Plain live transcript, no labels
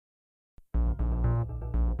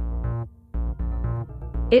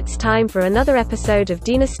It's time for another episode of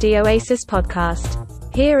Dynasty Oasis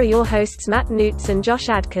podcast. Here are your hosts Matt Newts and Josh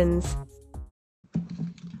Adkins.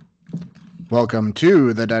 Welcome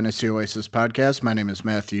to the Dynasty Oasis podcast. My name is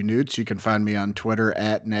Matthew Newts. You can find me on Twitter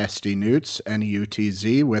at Nasty Newts,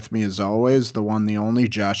 N-E-U-T-Z. With me as always, the one, the only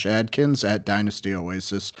Josh Adkins at Dynasty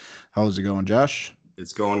Oasis. How's it going, Josh?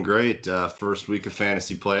 It's going great. First week of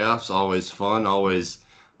fantasy playoffs, always fun, always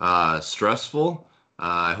stressful.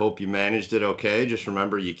 I hope you managed it okay. Just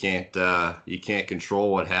remember, you can't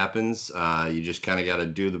control what happens. You just kind of got to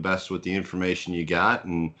do the best with the information you got,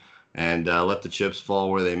 and let the chips fall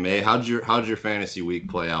where they may. How'd your fantasy week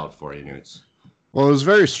play out for you, Newts? Well, it was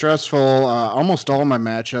very stressful. Almost all my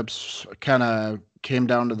matchups kind of came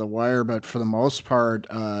down to the wire, but for the most part,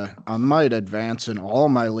 I might advance in all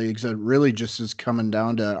my leagues. It really just is coming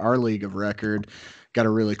down to our league of record. Got a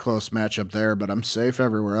really close matchup there, but I'm safe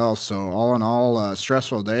everywhere else. So all in all,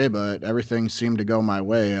 stressful day, but everything seemed to go my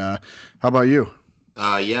way. How about you?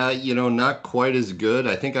 Yeah, not quite as good.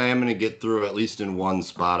 I think I am going to get through at least in one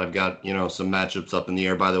spot. I've got, some matchups up in the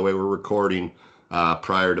air. By the way, we're recording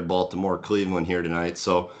prior to Baltimore, Cleveland here tonight.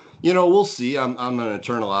 So, we'll see. I'm an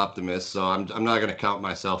eternal optimist, so I'm not going to count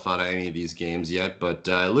myself out of any of these games yet, but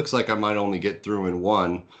it looks like I might only get through in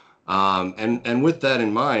one. And with that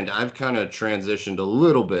in mind, I've kind of transitioned a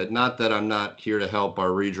little bit. Not that I'm not here to help our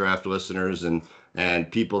redraft listeners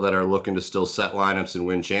and people that are looking to still set lineups and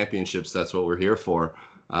win championships. That's what we're here for.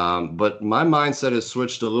 But my mindset has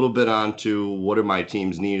switched a little bit onto what do my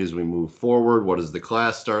teams need as we move forward? What does the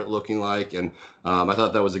class start looking like? And I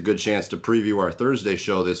thought that was a good chance to preview our Thursday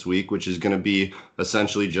show this week, which is going to be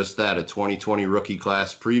essentially just that, a 2020 rookie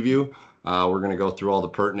class preview. We're going to go through all the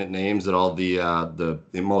pertinent names at all the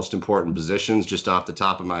most important positions. Just off the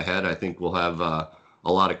top of my head, I think we'll have a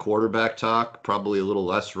lot of quarterback talk, probably a little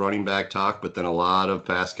less running back talk, but then a lot of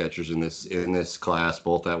pass catchers in this class,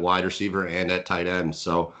 both at wide receiver and at tight end.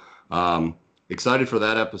 So excited for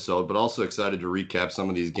that episode, but also excited to recap some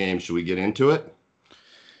of these games. Should we get into it?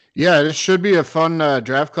 Yeah, it should be a fun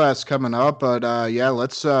draft class coming up, but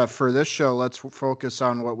let's for this show, let's focus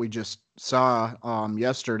on what we just saw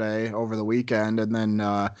yesterday over the weekend, and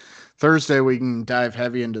then Thursday we can dive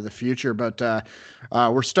heavy into the future. But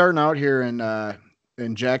we're starting out here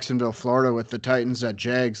in Jacksonville, Florida, with the Titans at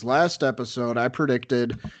Jags. Last episode, I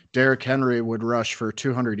predicted Derrick Henry would rush for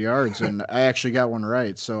 200 yards, and I actually got one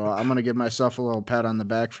right. So I'm going to give myself a little pat on the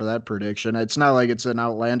back for that prediction. It's not like it's an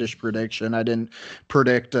outlandish prediction. I didn't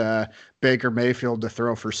predict Baker Mayfield to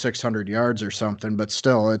throw for 600 yards or something, but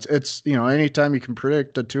still, it's anytime you can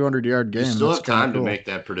predict a 200-yard game. You still have time to make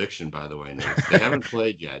that prediction, by the way, Nate. They haven't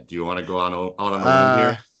played yet. Do you want to go on a limb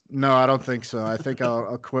here? No, I don't think so. I think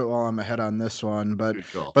I'll quit while I'm ahead on this one. But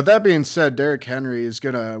that being said, Derrick Henry is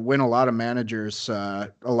going to win a lot of managers,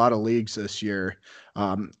 a lot of leagues this year.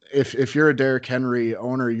 If you're a Derrick Henry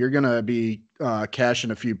owner, you're going to be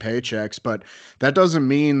cashing a few paychecks, but that doesn't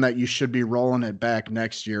mean that you should be rolling it back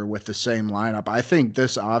next year with the same lineup. I think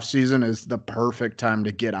this offseason is the perfect time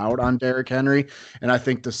to get out on Derrick Henry, and I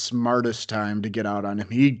think the smartest time to get out on him.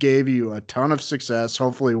 He gave you a ton of success,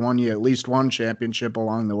 hopefully won you at least one championship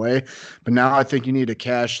along the way, but now I think you need to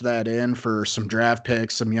cash that in for some draft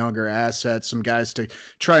picks, some younger assets, some guys to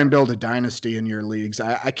try and build a dynasty in your leagues.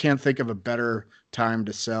 I can't think of a better time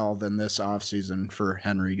to sell than this offseason for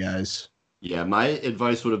Henry, guys. Yeah, my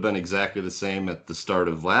advice would have been exactly the same at the start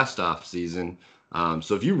of last offseason.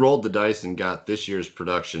 So if you rolled the dice and got this year's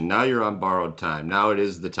production, now you're on borrowed time. Now it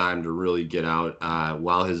is the time to really get out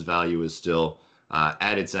while his value is still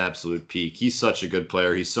at its absolute peak. He's such a good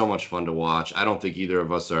player. He's so much fun to watch. I don't think either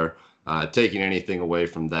of us are taking anything away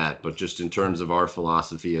from that. But just in terms of our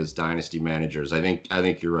philosophy as dynasty managers, I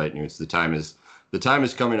think you're right, Newts. The time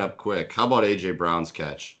is coming up quick. How about A.J. Brown's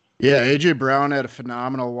catch? Yeah, A.J. Brown had a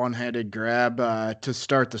phenomenal one-handed grab to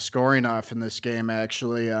start the scoring off in this game,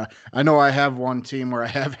 actually. I know I have one team where I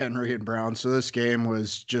have Henry and Brown, so this game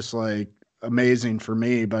was just like amazing for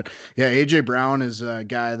me. But yeah, A.J. Brown is a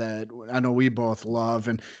guy that I know we both love,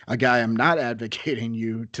 and a guy I'm not advocating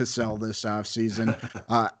you to sell this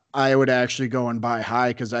offseason. I would actually go and buy high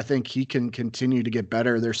because I think he can continue to get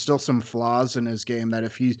better. There's still some flaws in his game that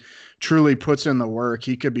if he truly puts in the work,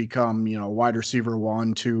 he could become, wide receiver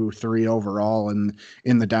 1, 2, 3 overall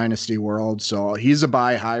in the dynasty world. So he's a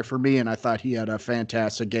buy high for me, and I thought he had a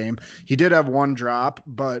fantastic game. He did have one drop,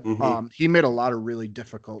 but he made a lot of really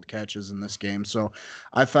difficult catches in this game. So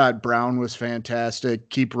I thought Brown was fantastic.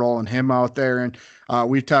 Keep rolling him out there. And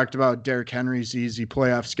we've talked about Derrick Henry's easy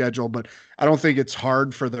playoff schedule, but I don't think it's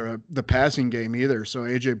hard for the passing game either. So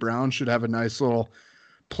A.J. Brown should have a nice little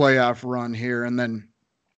playoff run here. And then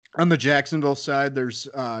On the Jacksonville side, there's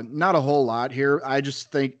not a whole lot here. I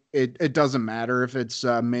just think it doesn't matter if it's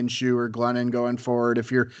Minshew or Glennon going forward.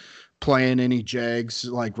 If you're playing any Jags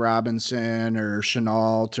like Robinson or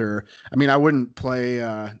Chenault, or I mean, I wouldn't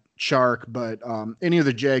play Shark, but any of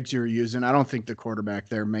the Jags you're using, I don't think the quarterback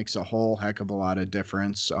there makes a whole heck of a lot of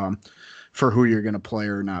difference. For who you're going to play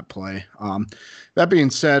or not play. That being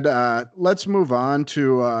said, let's move on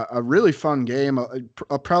to a really fun game,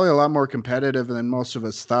 probably a lot more competitive than most of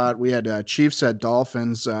us thought. We had Chiefs at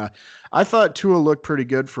Dolphins. I thought Tua looked pretty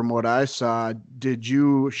good from what I saw. Did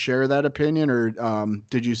you share that opinion, or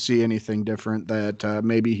did you see anything different that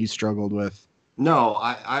maybe he struggled with? No,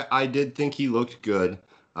 I did think he looked good.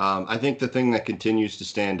 I think the thing that continues to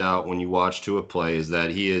stand out when you watch Tua play is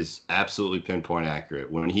that he is absolutely pinpoint accurate.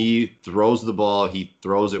 When he throws the ball, he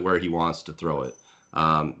throws it where he wants to throw it.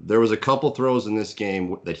 There was a couple throws in this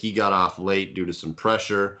game that he got off late due to some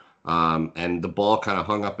pressure, and the ball kind of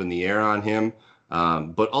hung up in the air on him.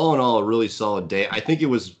 But all in all, a really solid day. I think it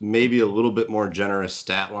was maybe a little bit more generous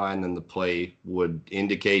stat line than the play would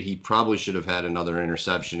indicate. He probably should have had another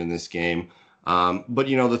interception in this game. But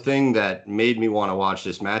the thing that made me want to watch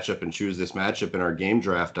this matchup and choose this matchup in our game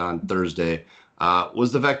draft on Thursday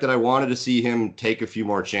was the fact that I wanted to see him take a few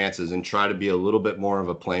more chances and try to be a little bit more of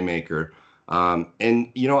a playmaker.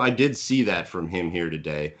 I did see that from him here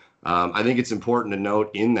today. I think it's important to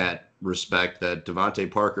note in that respect that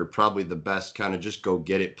Devontae Parker, probably the best kind of just go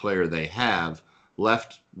get it player they have,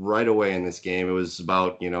 left right away in this game. It was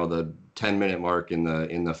about, the 10-minute mark in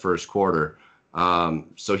the first quarter.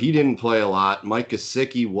 So he didn't play a lot. Mike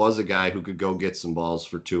Gesicki was a guy who could go get some balls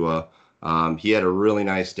for Tua. He had a really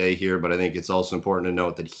nice day here, but I think it's also important to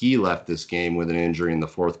note that he left this game with an injury in the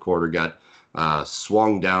fourth quarter, got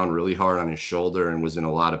swung down really hard on his shoulder and was in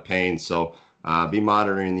a lot of pain. So be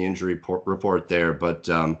monitoring the injury report there. But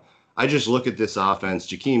I just look at this offense.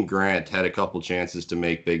 Jakeem Grant had a couple chances to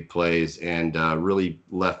make big plays and really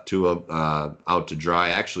left Tua out to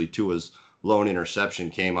dry. Actually, Tua's lone interception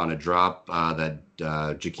came on a drop that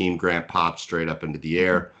Jakeem Grant popped straight up into the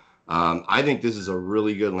air. I think this is a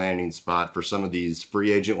really good landing spot for some of these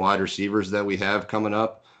free agent wide receivers that we have coming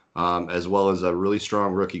up, as well as a really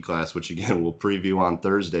strong rookie class, which, again, we'll preview on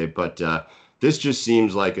Thursday. But this just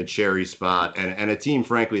seems like a cherry spot and a team,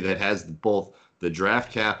 frankly, that has both the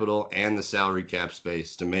draft capital and the salary cap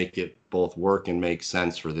space to make it both work and make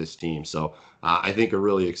sense for this team. So I think a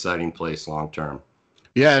really exciting place long term.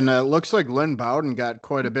 Yeah, and it looks like Lynn Bowden got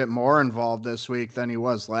quite a bit more involved this week than he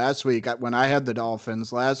was last week when I had the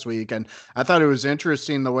Dolphins last week. And I thought it was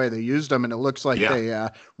interesting the way they used him, and it looks like they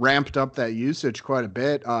ramped up that usage quite a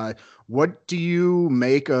bit. What do you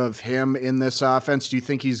make of him in this offense? Do you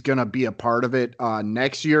think he's going to be a part of it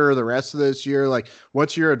next year or the rest of this year? Like,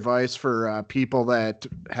 what's your advice for people that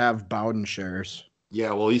have Bowden shares?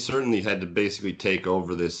 Yeah, well, he certainly had to basically take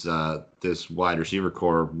over this wide receiver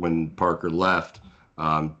core when Parker left.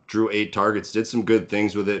 Drew 8 targets, did some good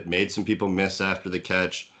things with it, made some people miss after the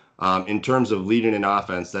catch. In terms of leading an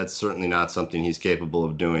offense, that's certainly not something he's capable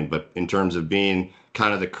of doing. But in terms of being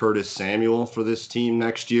kind of the Curtis Samuel for this team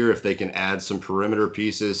next year, if they can add some perimeter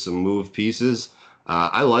pieces, some move pieces,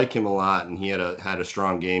 I like him a lot, and he had a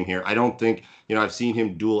strong game here. I don't think, I've seen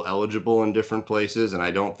him dual eligible in different places, and I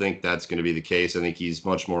don't think that's going to be the case. I think he's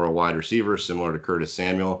much more a wide receiver, similar to Curtis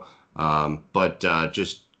Samuel. But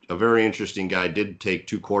just a very interesting guy. Did take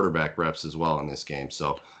 2 quarterback reps as well in this game.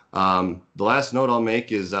 So the last note I'll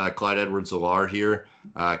make is Clyde Edwards-Helaire here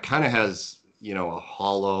kind of has, a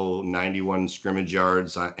hollow 91 scrimmage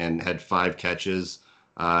yards and had 5 catches.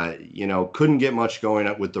 Couldn't get much going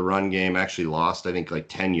up with the run game. Actually lost, I think, like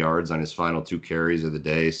 10 yards on his final 2 carries of the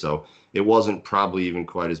day. So it wasn't probably even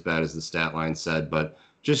quite as bad as the stat line said, but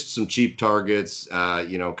just some cheap targets,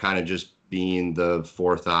 kind of just being the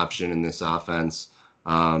 4th option in this offense.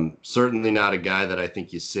 Certainly not a guy that I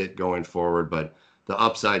think you sit going forward, but the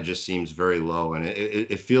upside just seems very low. And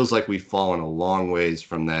it feels like we've fallen a long ways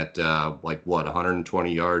from that,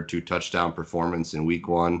 120-yard, 2-touchdown performance in week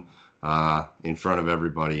 1 in front of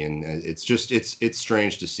everybody. And it's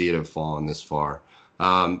strange to see it have fallen this far.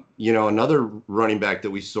 Another running back that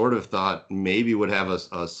we sort of thought maybe would have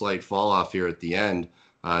a slight fall off here at the end,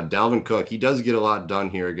 Dalvin Cook. He does get a lot done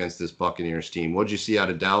here against this Buccaneers team. What'd you see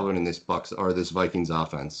out of Dalvin in this this Vikings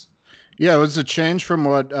offense? Yeah, it was a change from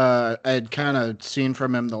what I had kind of seen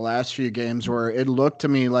from him the last few games, where it looked to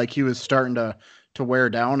me like he was starting to to wear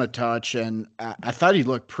down a touch, and I thought he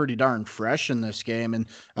looked pretty darn fresh in this game. And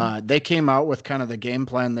they came out with kind of the game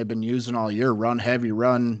plan they've been using all year: run heavy,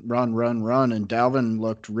 run, run, run, run. And Dalvin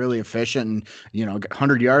looked really efficient, and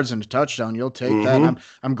 100 yards and a touchdown. You'll take that. And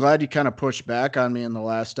I'm glad you kind of pushed back on me in the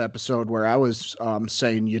last episode where I was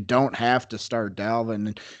saying you don't have to start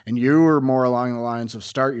Dalvin, and you were more along the lines of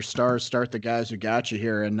start your stars, start the guys who got you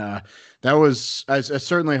here. And that was, I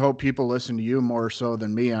certainly hope people listen to you more so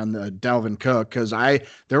than me on the Dalvin Cook, because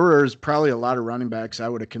there was probably a lot of running backs I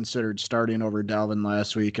would have considered starting over Dalvin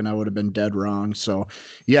last week, and I would have been dead wrong. So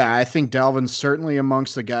yeah, I think Dalvin's certainly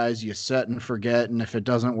amongst the guys you set and forget, and if it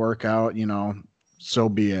doesn't work out, so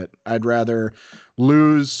be it. I'd rather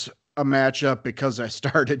lose a matchup because I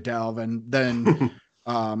started Dalvin than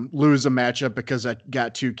lose a matchup because I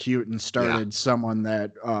got too cute and started someone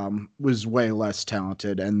that was way less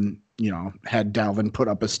talented and had Dalvin put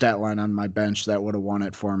up a stat line on my bench that would have won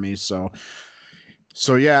it for me. So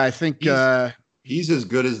yeah, I think he's as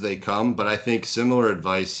good as they come, but I think similar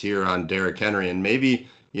advice here on Derrick Henry, and maybe,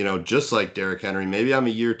 just like Derrick Henry, maybe I'm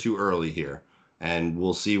a year too early here and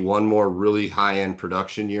we'll see one more really high-end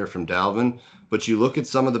production year from Dalvin. But you look at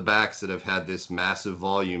some of the backs that have had this massive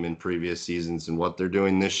volume in previous seasons and what they're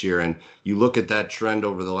doing this year, and you look at that trend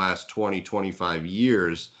over the last 20, 25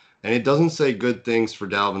 years, and it doesn't say good things for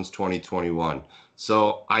Dalvin's 2021.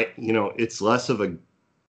 So it's less of a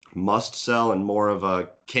must sell and more of a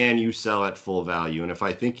can you sell at full value. And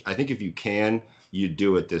I think if you can, you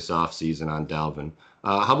do it this offseason on Dalvin.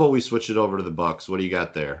 How about we switch it over to the Bucs? What do you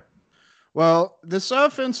got there? Well, this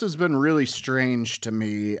offense has been really strange to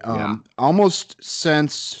me, almost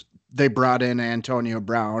since they brought in Antonio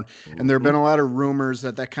Brown. And there have been a lot of rumors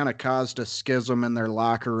that kind of caused a schism in their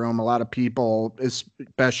locker room. A lot of people,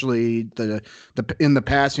 especially in the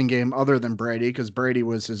passing game, other than Brady, because Brady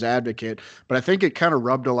was his advocate. But I think it kind of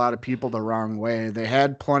rubbed a lot of people the wrong way. They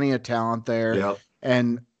had plenty of talent there,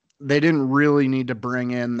 and they didn't really need to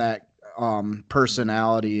bring in that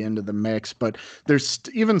personality into the mix. But there's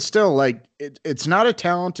even still, like, it's not a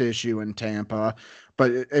talent issue in Tampa,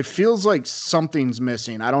 but it feels like something's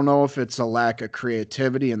missing. I don't know if it's a lack of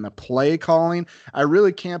creativity in the play calling. I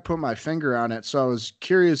really can't put my finger on it. So I was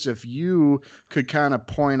curious if you could kind of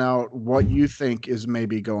point out what you think is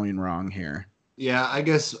maybe going wrong here. Yeah, I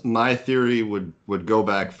guess my theory would go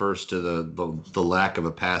back first to the lack of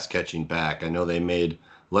a pass catching back. I know they made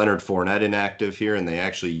Leonard Fournette inactive here, and they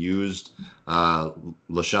actually used LaShawn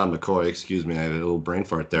McCoy. Excuse me, I had a little brain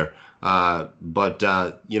fart there. But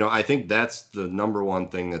I think that's the number one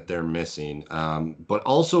thing that they're missing. But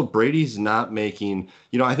also Brady's not making,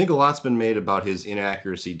 I think a lot's been made about his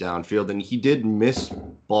inaccuracy downfield, and he did miss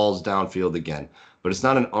balls downfield again. But it's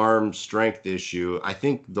not an arm strength issue. I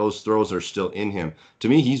think those throws are still in him. To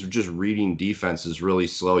me, he's just reading defenses really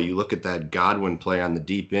slow. You look at that Godwin play on the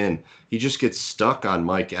deep end. He just gets stuck on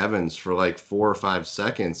Mike Evans for like 4 or 5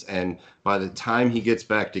 seconds. And by the time he gets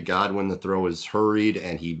back to Godwin, the throw is hurried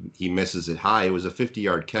and he misses it high. It was a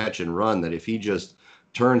 50-yard catch and run that if he just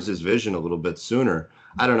turns his vision a little bit sooner,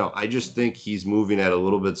 I don't know. I just think he's moving at a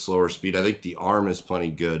little bit slower speed. I think the arm is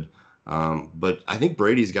plenty good. But I think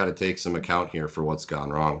Brady's got to take some account here for what's gone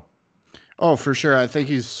wrong. Oh, for sure. I think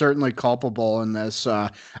he's certainly culpable in this. I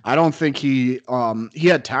don't think he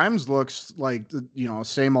at times looks like,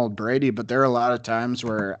 same old Brady, but there are a lot of times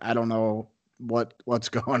where I don't know what's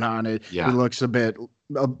going on. He looks a bit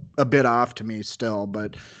off to me still,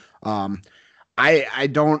 but I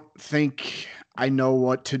don't think I know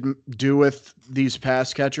what to do with these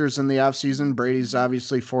pass catchers in the offseason. Brady's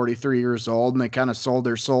obviously 43 years old, and they kind of sold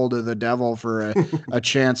their soul to the devil for a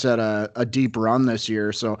chance at a deep run this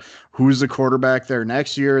year. So who's the quarterback there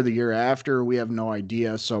next year, the year after? We have no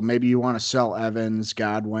idea. So maybe you want to sell Evans,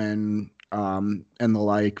 Godwin, and the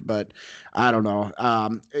like, but I don't know.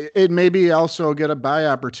 It maybe also get a buy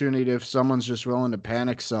opportunity if someone's just willing to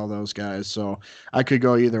panic sell those guys. So I could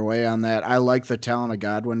go either way on that. I like the talent of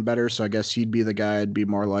Godwin better, so I guess he'd be the guy I'd be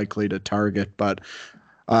more likely to target. But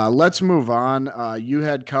let's move on. You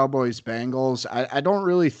had Cowboys-Bengals. I don't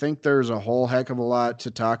really think there's a whole heck of a lot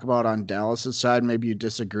to talk about on Dallas' side. Maybe you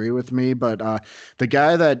disagree with me, but the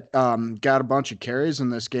guy that got a bunch of carries in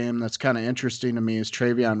this game that's kind of interesting to me is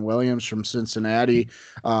Travion Williams from Cincinnati.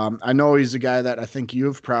 I know he's a guy that I think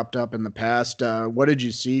you've propped up in the past. What did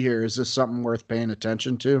you see here? Is this something worth paying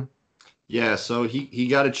attention to? Yeah, so he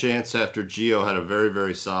got a chance after Gio had a very,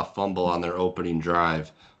 very soft fumble on their opening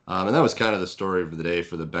drive. And that was kind of the story of the day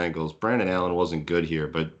for the Bengals. Brandon Allen wasn't good here,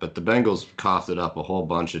 but the Bengals coughed it up a whole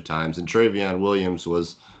bunch of times. And Travion Williams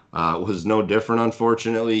was no different,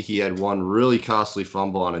 unfortunately. He had one really costly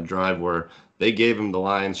fumble on a drive where they gave him the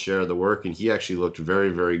lion's share of the work, and he actually looked very,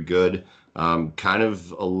 very good. Kind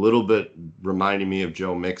of a little bit reminding me of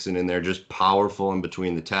Joe Mixon in there, just powerful in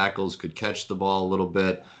between the tackles, could catch the ball a little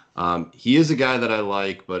bit. He is a guy that I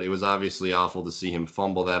like, but it was obviously awful to see him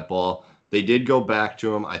fumble that ball. They did go back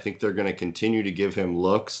to him. I think they're going to continue to give him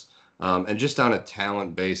looks. And just on a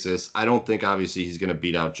talent basis, I don't think obviously he's going to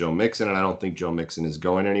beat out Joe Mixon, and I don't think Joe Mixon is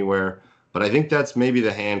going anywhere. But I think that's maybe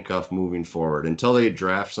the handcuff moving forward until they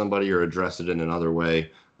draft somebody or address it in another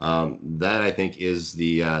way. That I think is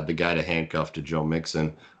the guy to handcuff to Joe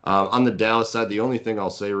Mixon. On the Dallas side, the only thing I'll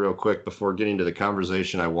say real quick before getting to the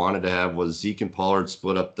conversation I wanted to have was Zeke and Pollard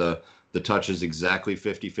split up the touches exactly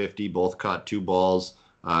 50-50. Both caught 2 balls.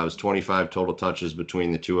 It was 25 total touches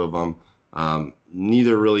between the two of them.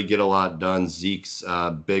 Neither really get a lot done. Zeke's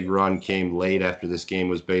big run came late after this game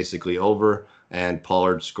was basically over, and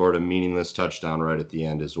Pollard scored a meaningless touchdown right at the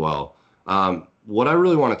end as well. What I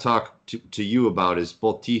really want to talk to you about is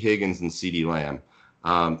both T. Higgins and CeeDee Lamb.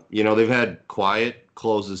 They've had quiet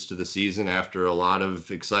closes to the season after a lot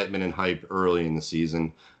of excitement and hype early in the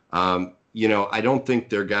season. I don't think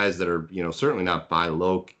they're guys that are, certainly not buy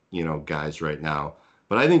low, guys right now.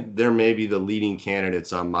 But I think they're maybe the leading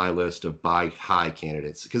candidates on my list of buy high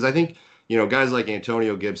candidates. Because I think, guys like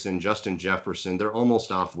Antonio Gibson, Justin Jefferson, they're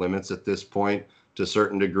almost off limits at this point to a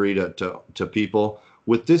certain degree to people.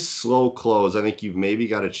 With this slow close, I think you've maybe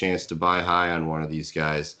got a chance to buy high on one of these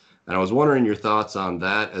guys. And I was wondering your thoughts on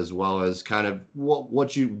that, as well as kind of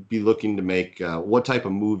what you'd be looking to make, what type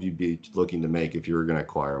of move you'd be looking to make if you were going to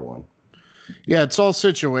acquire one. Yeah, it's all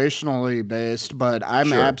situationally based, but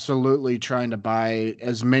I'm absolutely trying to buy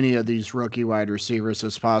as many of these rookie wide receivers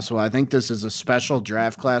as possible. I think this is a special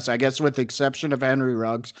draft class. I guess with the exception of Henry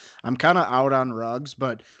Ruggs, I'm kind of out on Ruggs,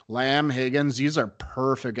 but Lamb, Higgins, these are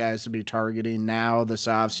perfect guys to be targeting now this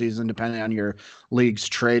offseason, depending on your league's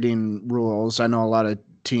trading rules. I know a lot of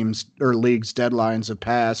teams or leagues deadlines have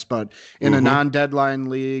passed, but in a non-deadline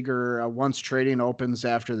league or once trading opens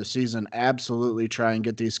after the season, absolutely try and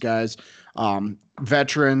get these guys.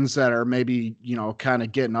 Veterans that are maybe, kind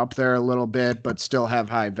of getting up there a little bit, but still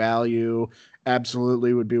have high value.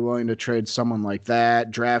 Absolutely would be willing to trade someone like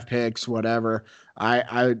that. Draft picks, whatever.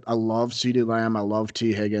 I love CeeDee Lamb. I love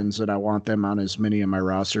T. Higgins, and I want them on as many of my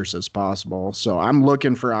rosters as possible. So I'm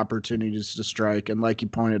looking for opportunities to strike. And like you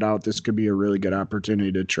pointed out, this could be a really good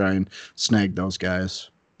opportunity to try and snag those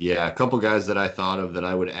guys. Yeah, a couple guys that I thought of that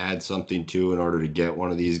I would add something to in order to get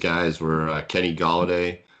one of these guys were Kenny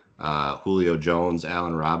Golladay, Julio Jones,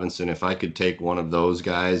 Allen Robinson. If I could take one of those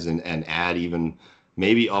guys and add even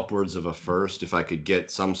maybe upwards of a first, if I could get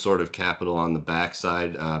some sort of capital on the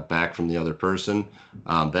backside back from the other person,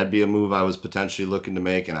 that'd be a move I was potentially looking to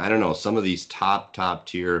make. And I don't know, some of these top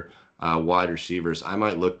tier wide receivers, I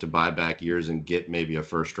might look to buy back years and get maybe a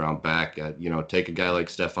first round back. Take a guy like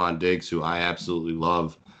Stephon Diggs, who I absolutely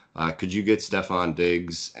love. Could you get Stephon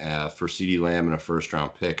Diggs for CeeDee Lamb and a first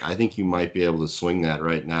round pick? I think you might be able to swing that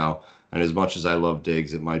right now. And as much as I love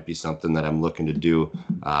Diggs, it might be something that I'm looking to do.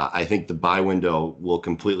 I think the buy window will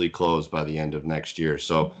completely close by the end of next year.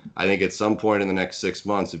 So I think at some point in the next 6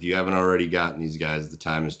 months, if you haven't already gotten these guys, the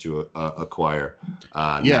time is to acquire.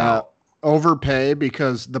 Now. Overpay,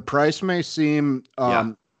 because the price may seem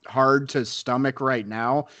hard to stomach right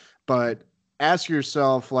now, but ask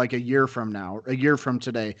yourself, like a year from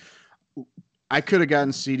today, I could have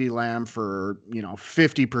gotten CeeDee Lamb for,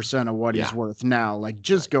 50% of what he's worth now. Like,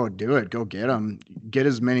 just go do it. Go get him. Get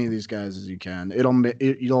as many of these guys as you can.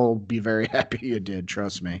 You'll be very happy you did.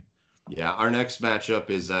 Trust me. Yeah. Our next matchup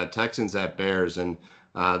is Texans at Bears. And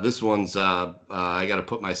this one's, I got to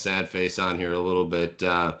put my sad face on here a little bit.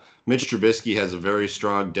 Mitch Trubisky has a very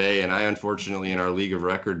strong day, and I unfortunately in our league of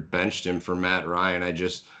record benched him for Matt Ryan.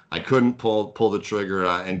 I couldn't pull the trigger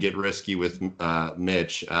and get risky with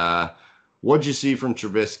Mitch. What'd you see from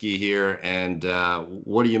Trubisky here, and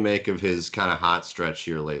what do you make of his kind of hot stretch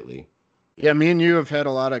here lately? Yeah, me and you have had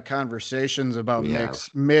a lot of conversations about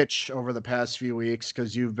Mitch over the past few weeks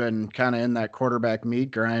because you've been kind of in that quarterback meat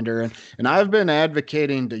grinder, and I've been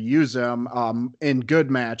advocating to use him in good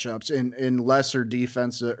matchups, in lesser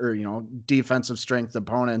defensive or defensive strength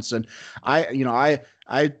opponents, and I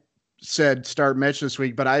said start Mitch this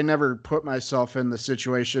week, but I never put myself in the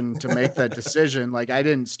situation to make that decision. Like, I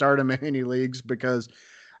didn't start him in any leagues because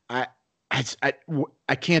I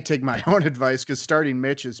can't take my own advice, because starting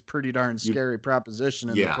Mitch is pretty darn scary proposition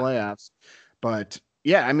in the playoffs. But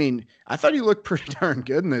Yeah, I mean, I thought he looked pretty darn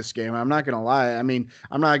good in this game. I'm not going to lie. I mean,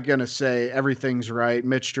 I'm not going to say everything's right.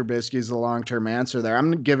 Mitch Trubisky is the long-term answer there.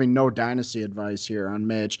 I'm giving no dynasty advice here on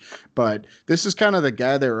Mitch, but this is kind of the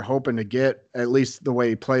guy they were hoping to get, at least the way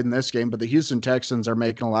he played in this game. But the Houston Texans are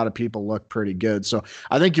making a lot of people look pretty good. So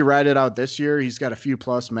I think you ride it out this year. He's got a few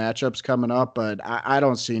plus matchups coming up, but I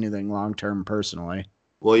don't see anything long-term personally.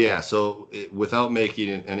 Well, yeah. So without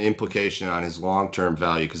making an implication on his long-term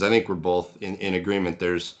value, because I think we're both in agreement,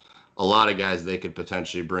 there's a lot of guys they could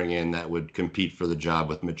potentially bring in that would compete for the job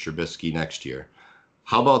with Mitch Trubisky next year.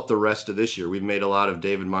 How about the rest of this year? We've made a lot of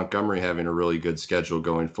David Montgomery having a really good schedule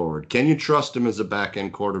going forward. Can you trust him as a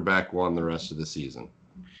back-end quarterback one the rest of the season?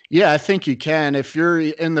 Yeah, I think you can. If you're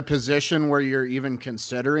in the position where you're even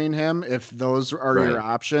considering him, if those are your Right.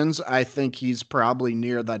 options, I think he's probably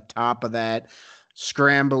near the top of that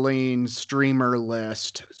scrambling streamer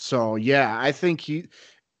list. So, yeah, I think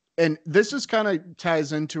and this is kind of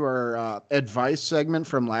ties into our advice segment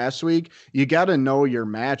from last week. You got to know your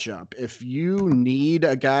matchup. If you need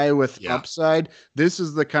a guy with Yeah. upside, this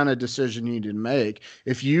is the kind of decision you need to make.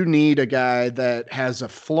 If you need a guy that has a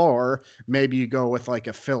floor, maybe you go with like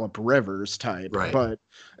a Philip Rivers type. Right. But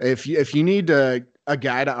if you need a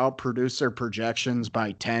guy to outproduce their projections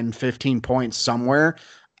by 10, 15 points somewhere,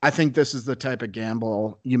 I think this is the type of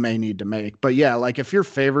gamble you may need to make. But yeah, like if you're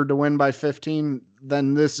favored to win by 15,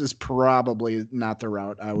 then this is probably not the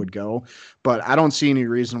route I would go. But I don't see any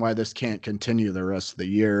reason why this can't continue the rest of the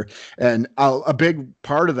year. And a big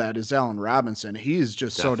part of that is Allen Robinson. He's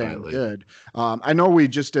just so damn Definitely. good. I know we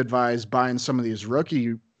just advised buying some of these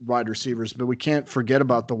rookie wide receivers, but we can't forget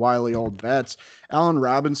about the wily old vets. Allen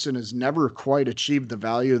Robinson has never quite achieved the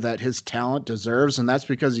value that his talent deserves, and that's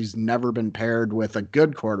because he's never been paired with a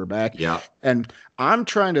good quarterback. Yeah. And I'm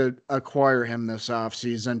trying to acquire him this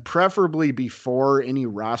offseason, preferably before any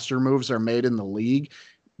roster moves are made in the league,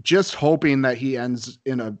 just hoping that he ends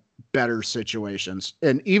in a better situations.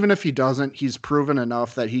 And even if he doesn't, he's proven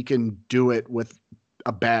enough that he can do it with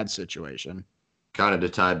a bad situation. Kind of to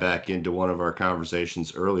tie back into one of our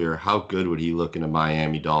conversations earlier, how good would he look in a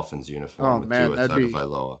Miami Dolphins Oh uniform with man, Tua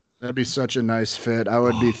Tagovailoa? that'd be such a nice fit. I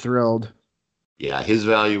would be Oh, thrilled. yeah, his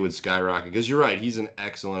value would skyrocket because you're right. He's an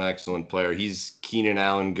excellent, excellent player. He's Keenan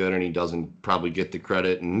Allen good, and he doesn't probably get the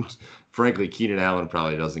credit. And frankly, Keenan Allen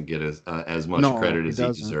probably doesn't get as much No, credit he as he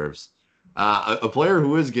doesn't. deserves. A player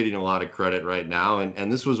who is getting a lot of credit right now,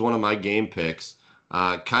 and this was one of my game picks.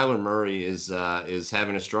 Kyler Murray is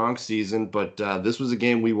having a strong season, but this was a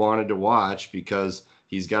game we wanted to watch because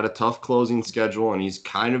he's got a tough closing schedule, and he's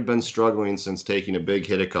kind of been struggling since taking a big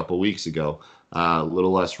hit a couple weeks ago. A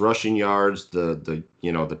little less rushing yards. The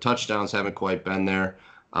touchdowns haven't quite been there.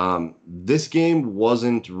 This game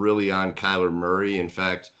wasn't really on Kyler Murray. In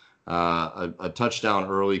fact, a touchdown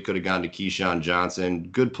early could have gone to Keyshawn Johnson.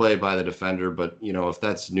 Good play by the defender, but if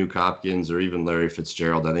that's Nuke Hopkins or even Larry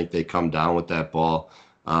Fitzgerald, I think they come down with that ball.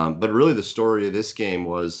 But really, the story of this game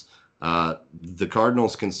was the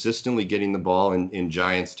Cardinals consistently getting the ball in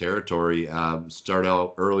Giants territory. Start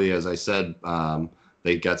out early, as I said.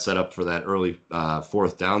 They got set up for that early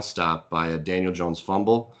fourth down stop by a Daniel Jones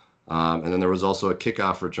fumble. And then there was also a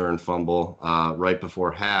kickoff return fumble right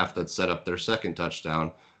before half that set up their second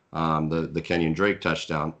touchdown, the Kenyon Drake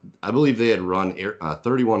touchdown. I believe they had run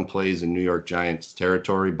 31 plays in New York Giants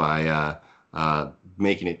territory by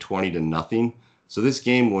making it 20-0. So this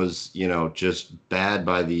game was, just bad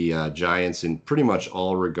by the Giants in pretty much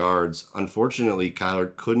all regards. Unfortunately,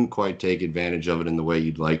 Kyler couldn't quite take advantage of it in the way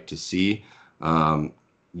you'd like to see.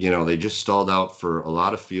 They just stalled out for a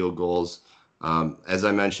lot of field goals. As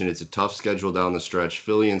I mentioned, it's a tough schedule down the stretch.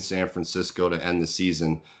 Philly and San Francisco to end the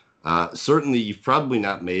season. Certainly, you've probably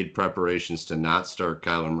not made preparations to not start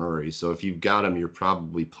Kyler Murray. So if you've got him, you're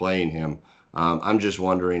probably playing him. I'm just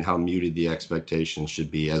wondering how muted the expectations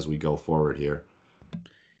should be as we go forward here.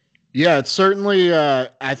 Yeah, it's certainly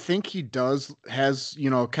I think he has,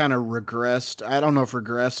 kind of regressed. I don't know if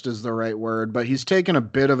regressed is the right word, but he's taken a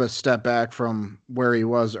bit of a step back from where he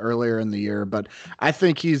was earlier in the year. But I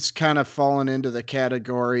think he's kind of fallen into the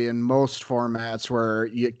category in most formats where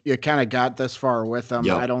you kind of got this far with him.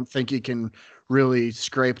 I Yep. don't think he can really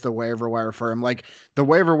scrape the waiver wire for him. Like the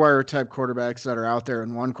waiver wire type quarterbacks that are out there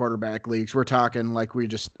in one quarterback leagues, we're talking like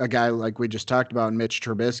a guy like we just talked about, Mitch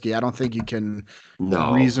Trubisky. I don't think you can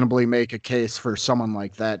No. reasonably make a case for someone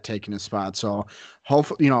like that taking his spot. So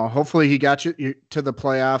hopefully he got you to the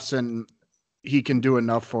playoffs and he can do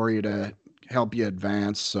enough for you to help you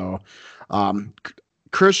advance. So,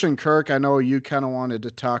 Christian Kirk, I know you kind of wanted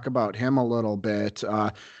to talk about him a little bit.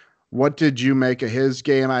 What did you make of his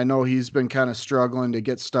game? I know he's been kind of struggling to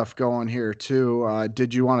get stuff going here too.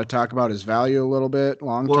 Did you want to talk about his value a little bit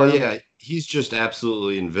long Well, term? yeah, he's just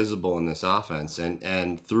absolutely invisible in this offense,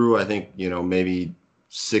 and through I think maybe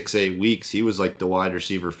 6 8 weeks, he was like the wide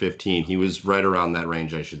receiver 15. He was right around that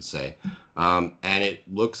range, I should say. And it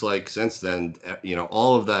looks like since then,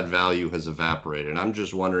 all of that value has evaporated. I'm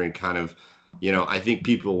just wondering, kind of, I think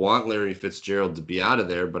people want Larry Fitzgerald to be out of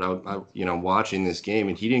there, but I'm watching this game,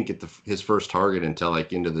 and he didn't get his first target until like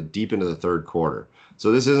deep into the third quarter.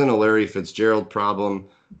 So this isn't a Larry Fitzgerald problem.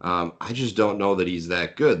 I just don't know that he's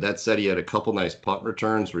that good. That said, he had a couple nice punt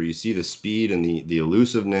returns where you see the speed and the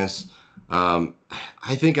elusiveness.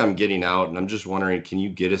 I think I'm getting out, and I'm just wondering, can you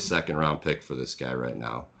get a second round pick for this guy right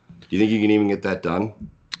now? Do you think you can even get that done?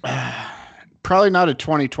 Probably not a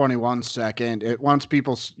 2021 second. Once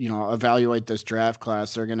people, evaluate this draft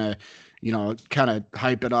class, they're going to, kind of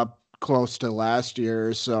hype it up close to last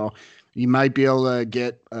year. So you might be able to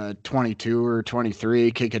get 22 or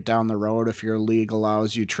 23, kick it down the road if your league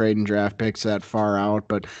allows you trading draft picks that far out.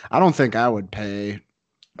 But I don't think I would pay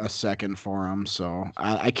a second for him. So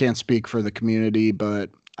I can't speak for the community,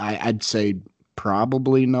 but I'd say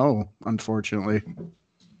probably no, unfortunately.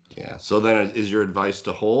 Yeah. So then is your advice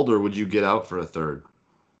to hold, or would you get out for a third?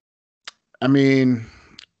 I mean,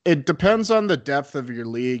 it depends on the depth of your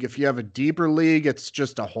league. If you have a deeper league, it's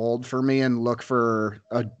just a hold for me and look for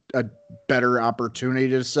a better opportunity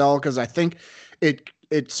to sell, because I think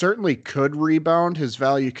it certainly could rebound. His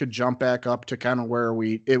value could jump back up to kind of where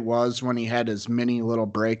it was when he had his mini little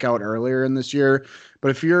breakout earlier in this year.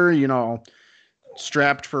 But if you're,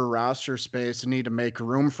 strapped for roster space and need to make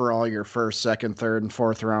room for all your first, second, third, and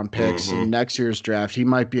fourth round picks in next year's draft, he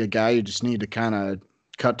might be a guy you just need to kind of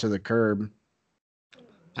cut to the curb.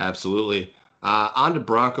 Absolutely. On to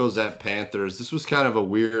Broncos at Panthers. This was kind of a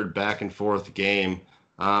weird back and forth game.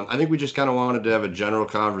 I think we just kind of wanted to have a general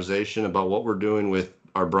conversation about what we're doing with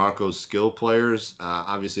our Broncos skill players.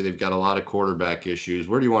 Obviously, they've got a lot of quarterback issues.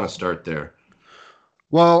 Where do you want to start there?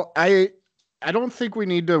 Well, I don't think we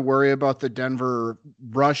need to worry about the Denver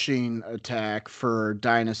rushing attack for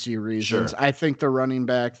dynasty reasons. Sure. I think the running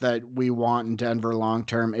back that we want in Denver long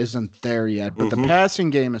term isn't there yet. But the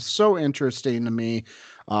passing game is so interesting to me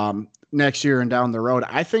next year and down the road.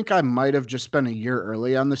 I think I might have just been a year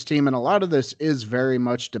early on this team. And a lot of this is very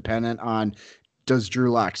much dependent on, does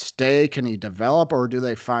Drew Lock stay? Can he develop, or do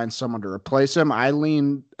they find someone to replace him? I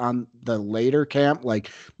lean on the later camp. Like,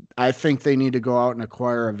 I think they need to go out and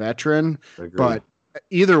acquire a veteran. But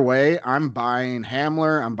either way, I'm buying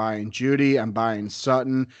Hamler, I'm buying Judy, I'm buying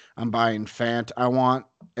Sutton, I'm buying Fant. I want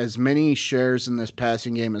as many shares in this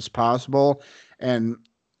passing game as possible, and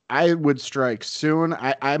I would strike soon.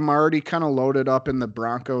 I'm already kind of loaded up in the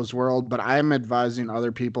Broncos world, but I'm advising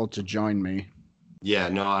other people to join me. Yeah,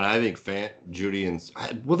 no, and I think Fant, Judy,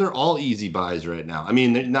 they're all easy buys right now. I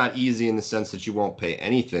mean, they're not easy in the sense that you won't pay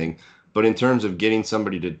anything, but in terms of getting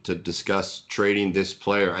somebody to discuss trading this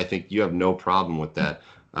player, I think you have no problem with that.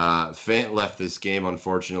 Fant left this game,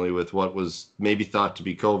 unfortunately, with what was maybe thought to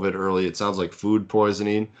be COVID early. It sounds like food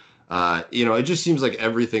poisoning. It just seems like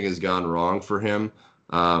everything has gone wrong for him.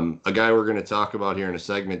 A guy we're going to talk about here in a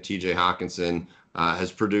segment, TJ Hawkinson,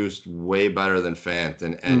 has produced way better than Fant.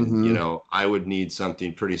 And I would need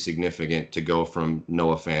something pretty significant to go from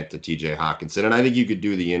Noah Fant to TJ Hawkinson. And I think you could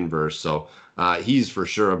do the inverse. So he's for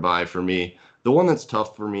sure a buy for me. The one that's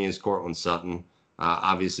tough for me is Courtland Sutton.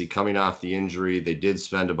 Obviously, coming off the injury, they did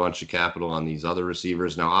spend a bunch of capital on these other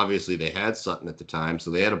receivers. Now, obviously, they had Sutton at the time,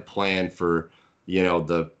 so they had a plan for,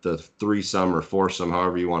 the threesome or foursome,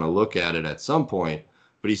 however you want to look at it at some point.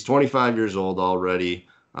 But he's 25 years old already.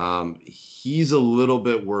 He's a little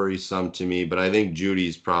bit worrisome to me, but I think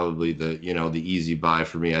Judy's probably the easy buy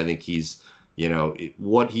for me. I think he's,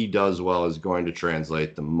 what he does well is going to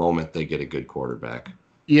translate the moment they get a good quarterback.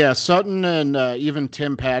 Yeah, Sutton and even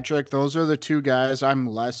Tim Patrick, those are the two guys I'm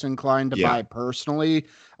less inclined to buy personally.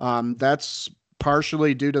 That's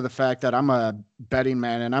partially due to the fact that I'm a betting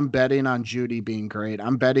man, and I'm betting on Judy being great.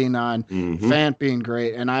 I'm betting on Fant being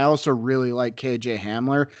great. And I also really like KJ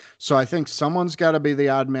Hamler. So I think someone's got to be the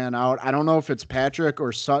odd man out. I don't know if it's Patrick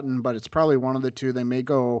or Sutton, but it's probably one of the two. They may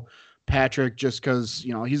go Patrick just because,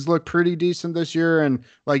 he's looked pretty decent this year. And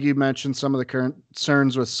like you mentioned, some of the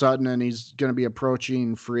concerns with Sutton, and he's going to be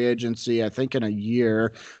approaching free agency, I think, in a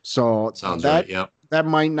year. So sounds right. Yep. That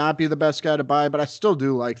might not be the best guy to buy, but I still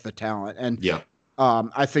do like the talent. And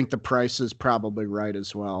I think the price is probably right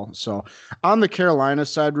as well. So on the Carolina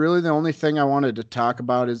side, really the only thing I wanted to talk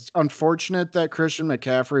about is unfortunate that Christian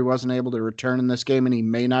McCaffrey wasn't able to return in this game, and he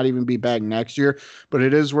may not even be back next year. But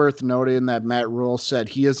it is worth noting that Matt Rule said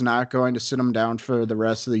he is not going to sit him down for the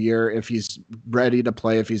rest of the year. If he's ready to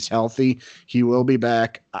play, if he's healthy, he will be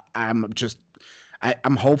back. I'm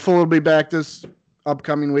hopeful he'll be back this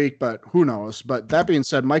upcoming week, but who knows? But that being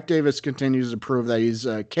said, Mike Davis continues to prove that he's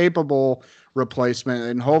a capable replacement,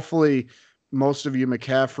 and hopefully most of you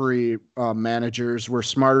McCaffrey managers were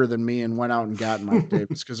smarter than me and went out and got Mike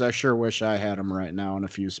Davis, because I sure wish I had him right now in a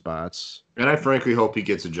few spots. And I frankly hope he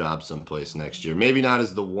gets a job someplace next year. Maybe not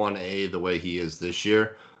as the 1A the way he is this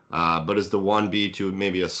year, but as the 1B to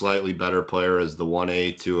maybe a slightly better player, as the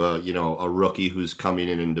 1A to a rookie who's coming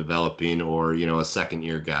in and developing, or a second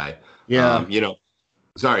year guy. Yeah.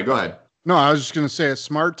 Sorry, go ahead. No, I was just going to say a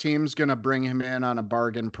smart team's going to bring him in on a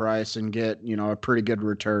bargain price and get, a pretty good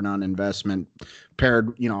return on investment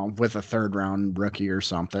paired, with a third round rookie or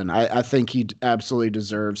something. I think he absolutely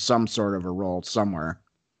deserves some sort of a role somewhere.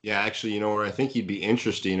 Yeah, actually, where I think he'd be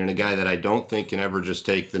interesting, and a guy that I don't think can ever just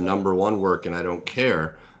take the number one work and I don't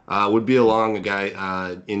care, would be along a guy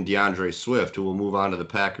in DeAndre Swift, who will move on to the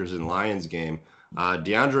Packers and Lions game.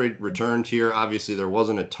 DeAndre returned here. Obviously, there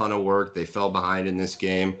wasn't a ton of work. They fell behind in this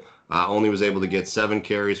game. Only was able to get 7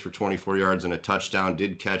 carries for 24 yards and a touchdown.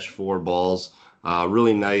 Did catch 4 balls.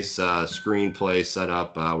 Really nice screenplay set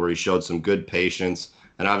up where he showed some good patience.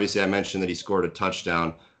 And obviously, I mentioned that he scored a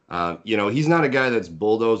touchdown. He's not a guy that's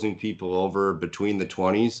bulldozing people over between the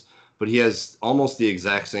 20s, but he has almost the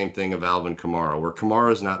exact same thing of Alvin Kamara, where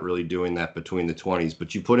Kamara's not really doing that between the 20s,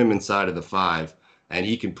 but you put him inside of the 5, and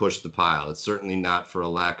he can push the pile. It's certainly not for a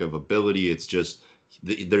lack of ability. It's just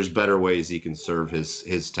there's better ways he can serve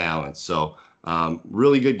his talents. So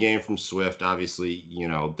really good game from Swift. Obviously,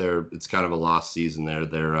 it's kind of a lost season there.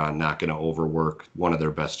 They're not going to overwork one of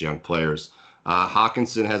their best young players.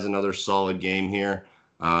 Hawkinson has another solid game here.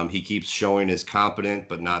 He keeps showing his competent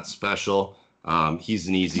but not special. He's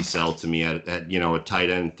an easy sell to me at a tight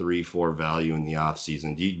end 3-4 value in the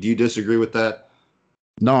offseason. Do you disagree with that?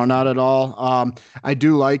 No, not at all. I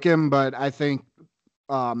do like him, but I think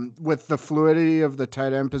with the fluidity of the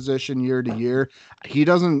tight end position year to year, he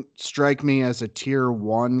doesn't strike me as a tier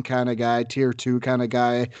 1 kind of guy, tier 2 kind of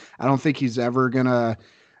guy. I don't think he's ever going to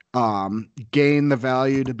gain the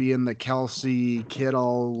value to be in the Kelsey,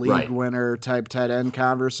 Kittle, league winner type tight end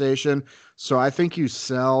conversation. So I think you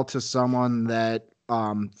sell to someone that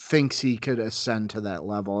thinks he could ascend to that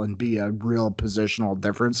level and be a real positional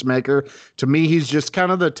difference maker. To me, he's just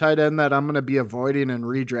kind of the tight end that I'm going to be avoiding in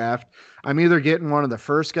redraft. I'm either getting one of the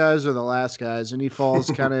first guys or the last guys, and he falls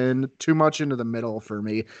kind of too much into the middle for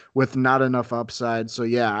me with not enough upside. So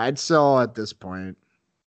yeah, I'd sell at this point.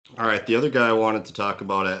 All right, the other guy I wanted to talk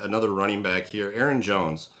about, another running back here, Aaron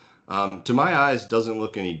Jones. To my eyes, doesn't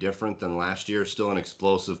look any different than last year. Still an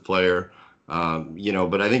explosive player.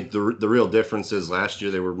 But I think the real difference is last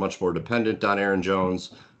year they were much more dependent on Aaron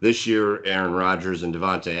Jones. This year, Aaron Rodgers and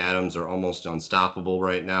Devontae Adams are almost unstoppable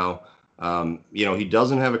right now. He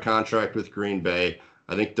doesn't have a contract with Green Bay.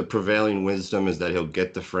 I think the prevailing wisdom is that he'll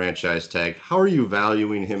get the franchise tag. How are you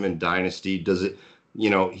valuing him in Dynasty? Does it,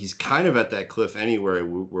 he's kind of at that cliff anywhere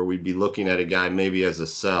where we'd be looking at a guy maybe as a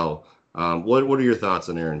sell. What are your thoughts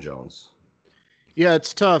on Aaron Jones? Yeah,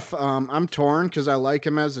 it's tough. I'm torn because I like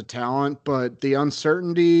him as a talent, but the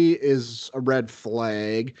uncertainty is a red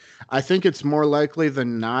flag. I think it's more likely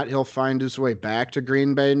than not he'll find his way back to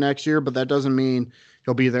Green Bay next year, but that doesn't mean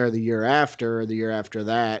he'll be there the year after or the year after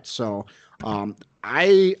that. So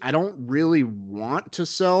I don't really want to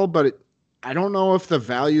sell, but I don't know if the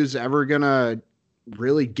value is ever going to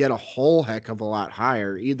really get a whole heck of a lot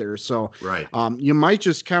higher either. So you might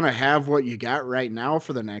just kind of have what you got right now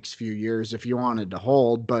for the next few years if you wanted to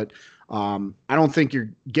hold, but I don't think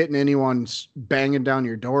you're getting anyone banging down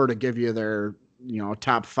your door to give you their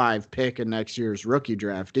top 5 pick in next year's rookie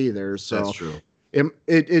draft either. So that's true.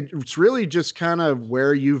 It's really just kind of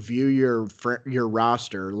where you view your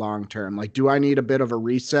roster long term. Like, do I need a bit of a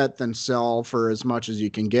reset? Then sell for as much as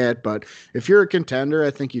you can get. But if you're a contender,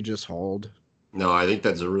 I think you just hold. No, I think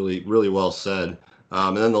that's a really, really well said.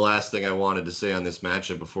 And then the last thing I wanted to say on this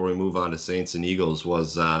matchup before we move on to Saints and Eagles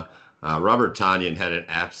was Robert Tonyan had an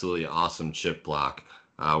absolutely awesome chip block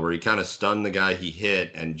where he kind of stunned the guy he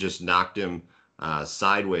hit and just knocked him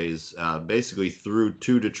sideways, basically through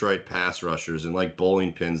 2 Detroit pass rushers. And like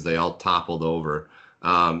bowling pins, they all toppled over.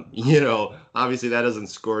 Obviously that doesn't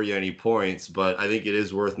score you any points, but I think it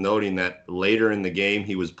is worth noting that later in the game,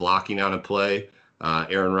 he was blocking on a play.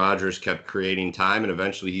 Aaron Rodgers kept creating time, and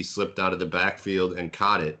eventually he slipped out of the backfield and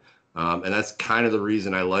caught it. And that's kind of the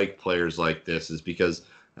reason I like players like this, is because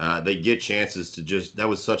they get chances to that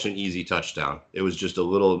was such an easy touchdown. It was just a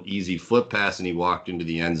little easy flip pass and he walked into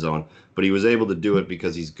the end zone, but he was able to do it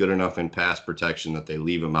because he's good enough in pass protection that they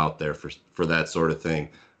leave him out there for that sort of thing.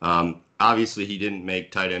 Obviously he didn't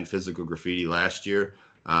make tight end physical graffiti last year,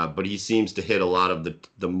 but he seems to hit a lot of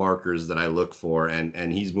the markers that I look for,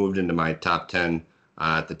 and he's moved into my top 10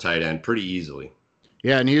 at the tight end pretty easily.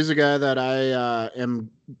 Yeah, and he's a guy that I am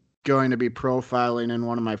going to be profiling in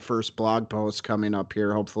one of my first blog posts coming up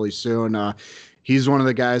here, hopefully soon. He's one of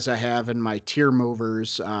the guys I have in my tier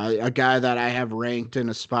movers, a guy that I have ranked in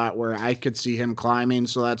a spot where I could see him climbing.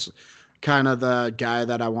 So that's kind of the guy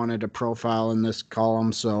that I wanted to profile in this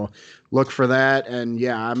column. So look for that. And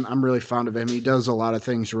yeah, I'm really fond of him. He does a lot of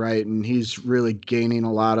things right, and he's really gaining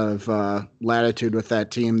a lot of latitude with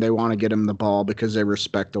that team. They want to get him the ball because they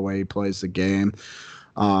respect the way he plays the game.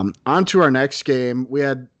 On to our next game. We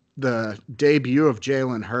had the debut of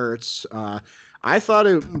Jalen Hurts. I thought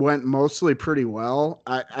it went mostly pretty well.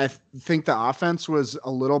 I think the offense was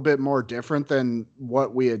a little bit more different than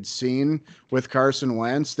what we had seen with Carson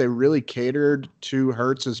Wentz. They really catered to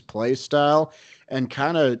Hurts's play style and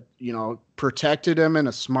kind of, protected him in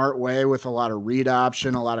a smart way with a lot of read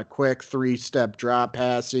option, a lot of quick 3-step drop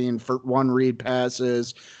passing, for one read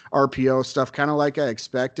passes, RPO stuff, kind of like I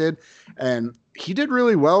expected. And he did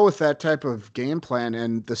really well with that type of game plan,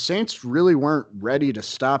 and the Saints really weren't ready to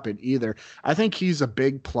stop it either. I think he's a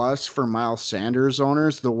big plus for Miles Sanders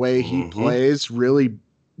owners. The way he plays, really,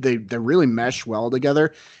 they really mesh well together.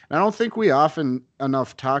 And I don't think we often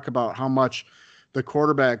enough talk about how much the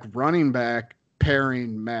quarterback running back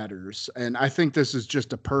pairing matters. And I think this is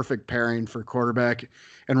just a perfect pairing for quarterback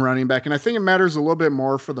and running back. And I think it matters a little bit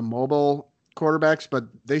more for the mobile quarterbacks, but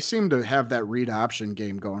they seem to have that read option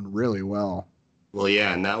game going really well. Well,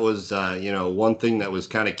 yeah, and that was, one thing that was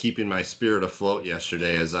kind of keeping my spirit afloat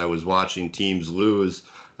yesterday as I was watching teams lose,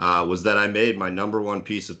 was that I made my number one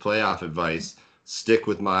piece of playoff advice stick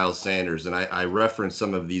with Miles Sanders. And I referenced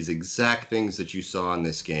some of these exact things that you saw in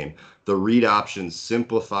this game. The read options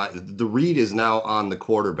simplify. The read is now on the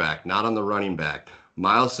quarterback, not on the running back.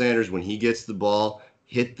 Miles Sanders, when he gets the ball,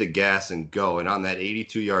 hit the gas and go. And on that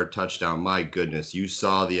 82-yard touchdown, my goodness, you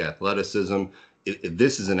saw the athleticism.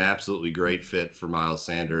 This is an absolutely great fit for Miles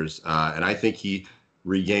Sanders, and I think he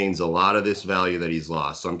regains a lot of this value that he's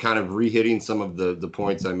lost. So I'm kind of re-hitting some of the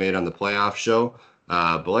points I made on the playoff show.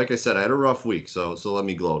 But like I said, I had a rough week, so let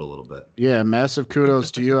me gloat a little bit. Yeah, massive kudos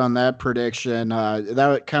to you on that prediction.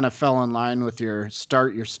 That kind of fell in line with your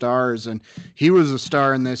start your stars, and he was a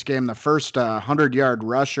star in this game. The first 100-yard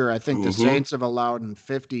rusher, I think the Saints have allowed in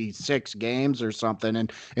 56 games or something,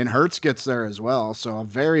 and Hurts gets there as well. So a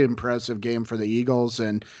very impressive game for the Eagles,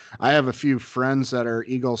 and I have a few friends that are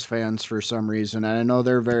Eagles fans for some reason, and I know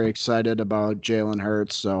they're very excited about Jalen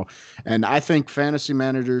Hurts. So, and I think fantasy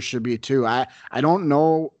managers should be too. I don't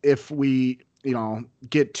know if we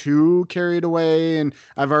get too carried away, and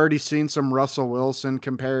I've already seen some Russell Wilson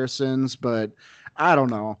comparisons, but I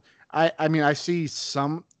don't know. I mean, I see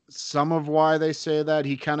some of why they say that.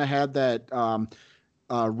 He kind of had that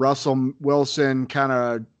Russell Wilson kind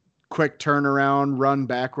of quick turnaround, run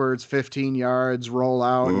backwards 15 yards, roll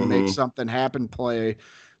out and make something happen play.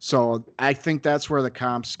 So I think that's where the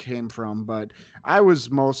comps came from, but I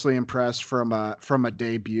was mostly impressed from a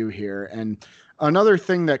debut here. And another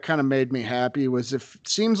thing that kind of made me happy was it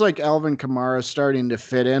seems like Alvin Kamara is starting to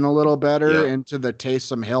fit in a little better into the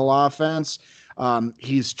Taysom Hill offense.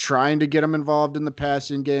 He's trying to get him involved in the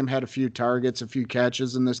passing game, had a few targets, a few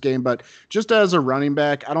catches in this game, but just as a running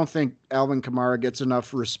back, I don't think Alvin Kamara gets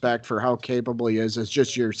enough respect for how capable he is as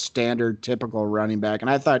just your standard typical running back. And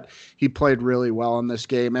I thought he played really well in this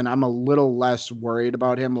game, and I'm a little less worried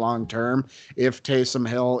about him long term. If Taysom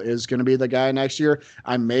Hill is going to be the guy next year,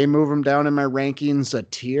 I may move him down in my rankings a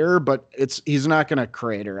tier, but he's not going to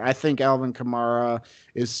crater. I think Alvin Kamara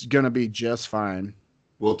is going to be just fine.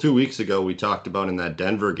 Well, 2 weeks ago, we talked about in that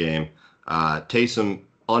Denver game, Taysom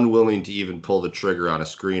unwilling to even pull the trigger on a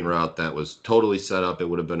screen route that was totally set up. It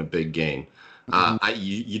would have been a big gain.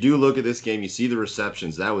 You do look at this game, you see the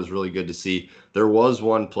receptions. That was really good to see. There was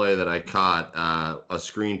one play that I caught, a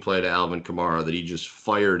screen play to Alvin Kamara that he just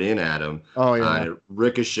fired in at him. Oh, yeah. It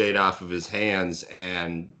ricocheted off of his hands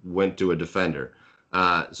and went to a defender.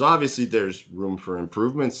 So obviously there's room for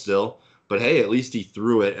improvement still. But hey, at least he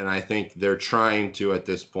threw it, and I think they're trying to, at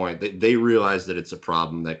this point, they realize that it's a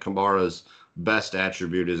problem, that Kamara's best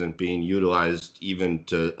attribute isn't being utilized even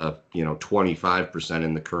to 25%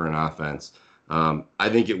 in the current offense. I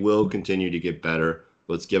think it will continue to get better.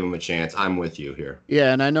 let's give him a chance. I'm with you here.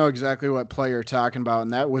 Yeah, and I know exactly what play you're talking about,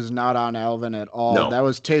 and that was not on Alvin at all. No. That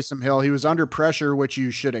was Taysom Hill. He was under pressure, which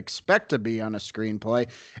you should expect to be on a screenplay,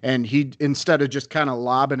 and he, instead of just kind of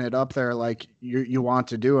lobbing it up there like you want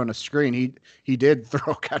to do on a screen, he did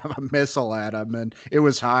throw kind of a missile at him, and it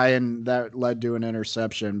was high, and that led to an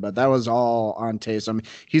interception. But that was all on Taysom.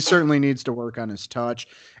 He certainly needs to work on his touch.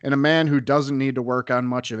 And a man who doesn't need to work on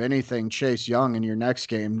much of anything, Chase Young, in your next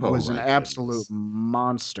game was an absolute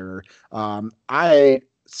monster. I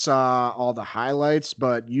saw all the highlights,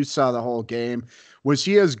 but you saw the whole game. Was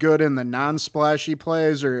he as good in the non-splashy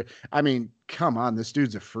plays, or I mean, come on, this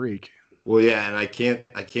dude's a freak. Well, yeah, and I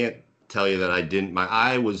can't tell you that I didn't. My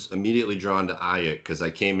eye was immediately drawn to Ayuk because I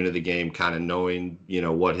came into the game kind of knowing,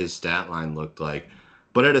 what his stat line looked like.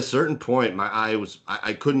 But at a certain point, my eye was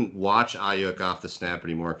I couldn't watch Ayuk off the snap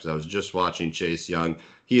anymore because I was just watching Chase Young.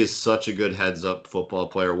 He is such a good heads-up football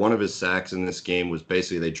player. One of his sacks in this game was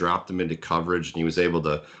basically they dropped him into coverage, and he was able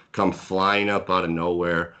to come flying up out of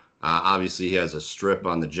nowhere. Obviously, he has a strip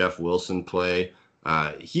on the Jeff Wilson play.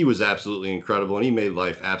 He was absolutely incredible, and he made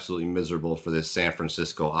life absolutely miserable for this San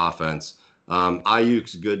Francisco offense.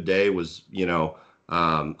 Ayuk's good day was,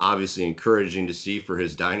 obviously encouraging to see for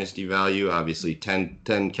his dynasty value. Obviously, 10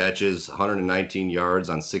 catches, 119 yards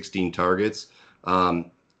on 16 targets.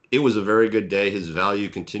 It was a very good day. His value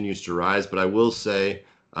continues to rise, but I will say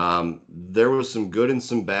there was some good and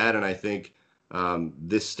some bad, and I think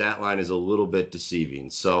this stat line is a little bit deceiving.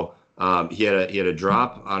 So he had a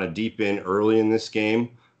drop on a deep in early in this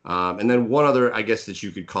game, and then one other, I guess that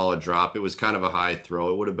you could call a drop. It was kind of a high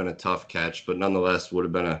throw. It would have been a tough catch, but nonetheless would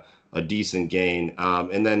have been a decent gain.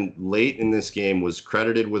 And then late in this game was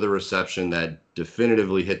credited with a reception that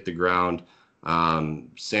definitively hit the ground. Not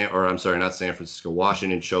San Francisco.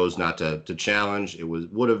 Washington chose not to challenge. It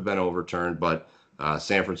would have been overturned, but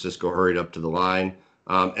San Francisco hurried up to the line.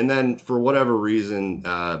 And then for whatever reason,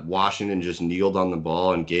 Washington just kneeled on the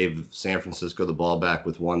ball and gave San Francisco the ball back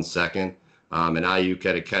with 1 second. And Ayuk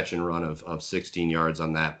had a catch and run of 16 yards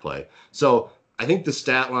on that play. So I think the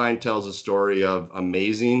stat line tells a story of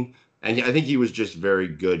amazing, and I think he was just very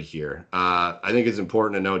good here. I think it's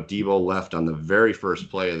important to note Debo left on the very first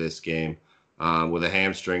play of this game with a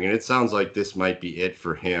hamstring, and it sounds like this might be it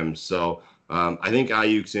for him. So I think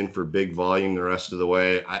Ayuk's in for big volume the rest of the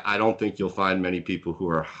way. I don't think you'll find many people who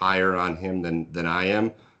are higher on him than I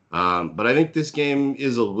am. But I think this game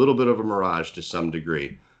is a little bit of a mirage to some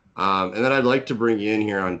degree. And then I'd like to bring you in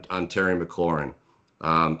here on Terry McLaurin.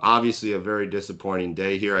 Obviously a very disappointing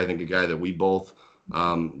day here. I think a guy that we both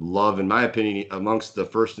love, in my opinion, amongst the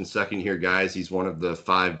first and second year guys, he's one of the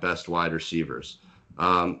 5 best wide receivers.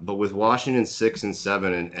 But with Washington 6 and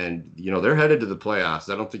 7, and they're headed to the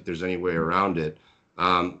playoffs. I don't think there's any way around it.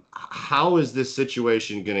 How is this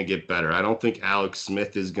situation going to get better? I don't think Alex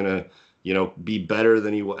Smith is going to, be better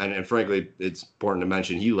than he was. And frankly, it's important to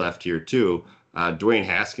mention he left here too. Dwayne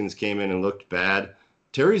Haskins came in and looked bad.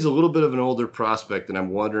 Terry's a little bit of an older prospect, and I'm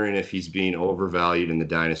wondering if he's being overvalued in the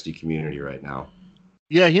dynasty community right now.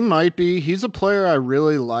 Yeah, he might be. He's a player I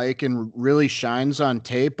really like and really shines on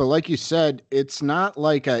tape. But like you said, it's not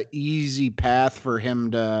like a easy path for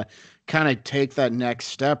him to kind of take that next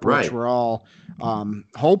step, which we're all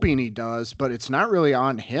hoping he does. But it's not really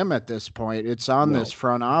on him at this point. It's on this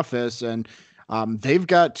front office, and they've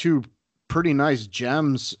got 2 pretty nice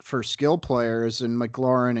gems for skill players in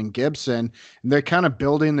McLaurin and Gibson. And they're kind of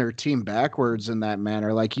building their team backwards in that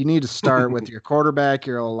manner. Like, you need to start with your quarterback,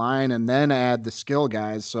 your O-line, and then add the skill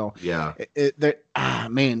guys. So yeah,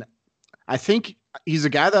 I think he's a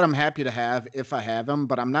guy that I'm happy to have if I have him,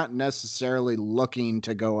 but I'm not necessarily looking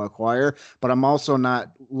to go acquire, but I'm also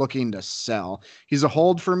not looking to sell. He's a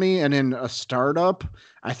hold for me. And in a startup,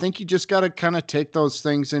 I think you just got to kind of take those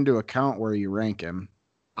things into account where you rank him.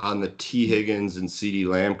 On the T. Higgins and CeeDee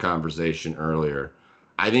Lamb conversation earlier,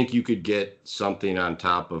 I think you could get something on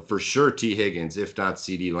top of, for sure, T. Higgins, if not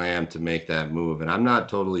CeeDee Lamb, to make that move. And I'm not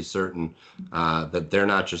totally certain that they're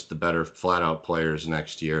not just the better flat-out players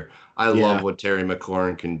next year. I love what Terry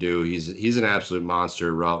McLaurin can do. He's an absolute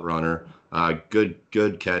monster route runner.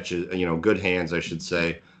 Good catches, good hands, I should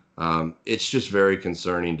say. It's just very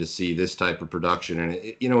concerning to see this type of production.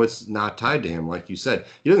 And, it's not tied to him. Like you said,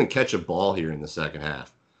 he doesn't catch a ball here in the second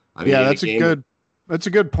half. I mean, that's a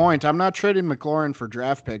good point. I'm not trading McLaurin for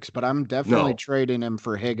draft picks, but I'm definitely trading him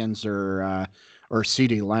for Higgins or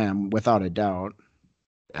CeeDee Lamb without a doubt.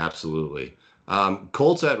 Absolutely.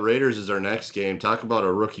 Colts at Raiders is our next game. Talk about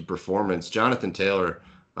a rookie performance. Jonathan Taylor,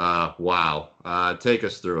 wow. Take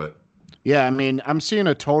us through it. Yeah, I mean, I'm seeing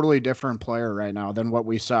a totally different player right now than what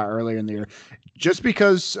we saw earlier in the year. Just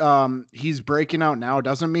because he's breaking out now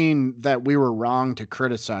doesn't mean that we were wrong to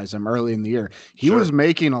criticize him early in the year. He was Sure.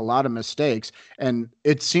 making a lot of mistakes, and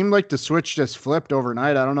it seemed like the switch just flipped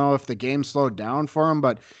overnight. I don't know if the game slowed down for him,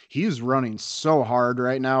 but he's running so hard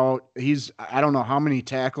right now. I don't know how many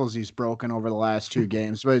tackles he's broken over the last two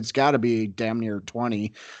games, but it's got to be damn near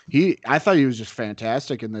 20. I thought he was just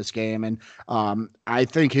fantastic in this game, and I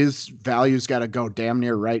think his value's got to go damn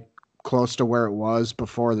near right close to where it was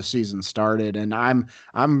before the season started, and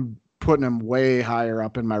I'm putting him way higher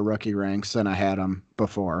up in my rookie ranks than I had him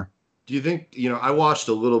before. Do you think, I watched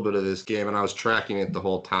a little bit of this game and I was tracking it the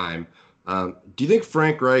whole time. Do you think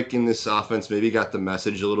Frank Reich in this offense maybe got the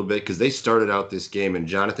message a little bit? Because they started out this game and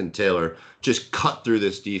Jonathan Taylor just cut through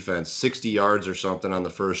this defense, 60 yards or something on the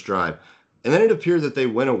first drive. And then it appeared that they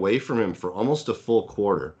went away from him for almost a full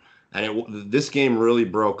quarter. And this game really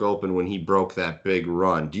broke open when he broke that big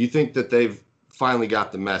run. Do you think that they've finally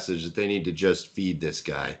got the message that they need to just feed this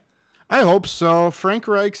guy? I hope so. Frank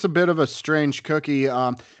Reich's a bit of a strange cookie.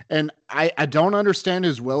 And I don't understand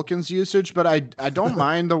his Wilkins usage, but I don't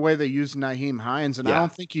mind the way they use Naheem Hines, and I Yeah.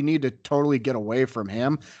 don't think you need to totally get away from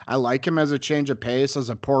him. I like him as a change of pace, as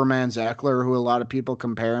a poor man's Eckler, who a lot of people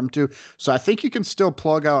compare him to. So I think you can still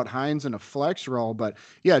plug out Hines in a flex role, but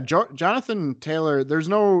yeah, Jonathan Taylor, there's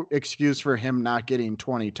no excuse for him not getting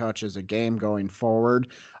 20 touches a game going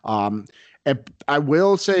forward. Um, and I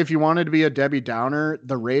will say, if you wanted to be a Debbie Downer,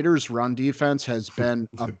 the Raiders' run defense has been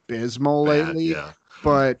abysmal Bad, lately, yeah.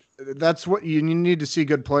 but that's what you need to see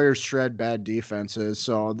good players shred bad defenses.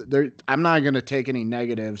 So I'm not going to take any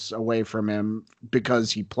negatives away from him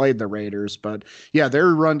because he played the Raiders. But yeah,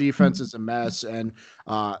 their run defense is a mess. And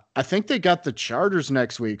I think they got the Chargers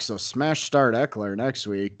next week. So smash start Eckler next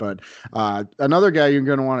week. But another guy you're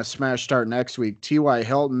going to want to smash start next week, T.Y.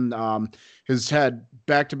 Hilton. Has had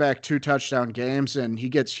back-to-back 2 touchdown games, and he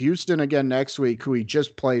gets Houston again next week, who he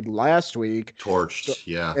just played last week. So Torched,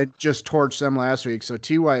 yeah. it just torched them last week. So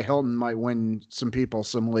T.Y. Hilton might win some people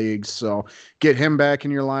some leagues. So get him back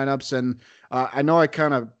in your lineups. And I know I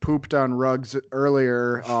kind of pooped on Ruggs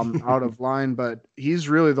earlier out of line, but he's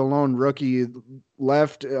really the lone rookie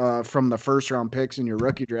left from the first round picks in your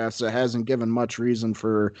rookie drafts that hasn't given much reason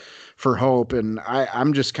for hope. And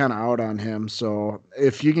I'm just kind of out on him. So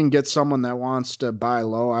if you can get someone that wants to buy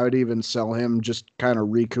low, I would even sell him, just kind of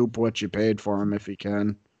recoup what you paid for him if you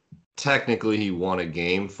can. Technically, he won a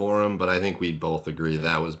game for him, but I think we both agree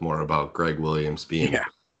that was more about Greg Williams being, Yeah.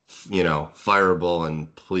 fireable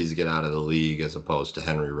and please get out of the league as opposed to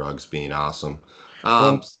Henry Ruggs being awesome.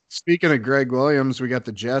 Well, speaking of Greg Williams, we got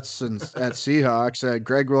the Jets and at Seahawks.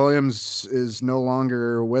 Greg Williams is no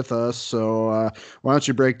longer with us, so why don't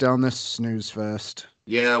you break down this snooze fest?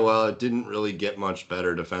 Yeah, well, it didn't really get much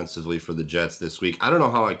better defensively for the Jets this week. I don't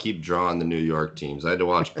know how I keep drawing the New York teams. I had to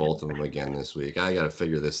watch both of them again this week. I got to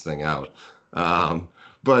figure this thing out.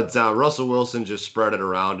 But Russell Wilson just spread it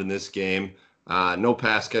around in this game. No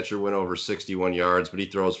pass catcher went over 61 yards, but he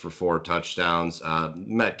throws for 4 touchdowns.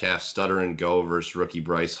 Metcalf stutter and go versus rookie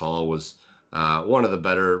Bryce Hall was one of the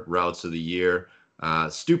better routes of the year.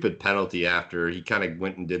 Stupid penalty after he kind of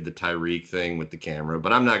went and did the Tyreek thing with the camera,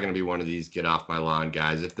 but I'm not going to be one of these get off my lawn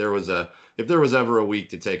guys. If there was ever a week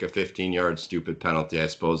to take a 15-yard stupid penalty, I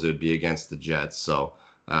suppose it would be against the Jets. So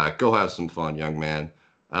go have some fun, young man.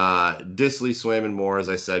 Disley, Swam, and Moore, as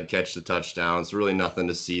I said, catch the touchdowns. Really nothing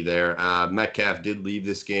to see there. Metcalf did leave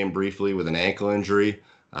this game briefly with an ankle injury.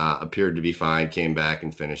 Appeared to be fine, came back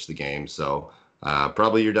and finished the game. So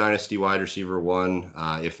probably your dynasty wide receiver one,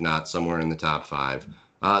 if not somewhere in the top 5.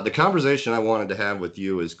 The conversation I wanted to have with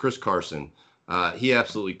you is Chris Carson. He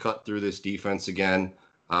absolutely cut through this defense again.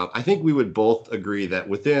 I think we would both agree that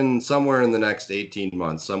within somewhere in the next 18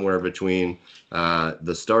 months, somewhere between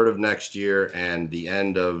the start of next year and the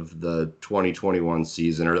end of the 2021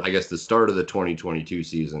 season, or I guess the start of the 2022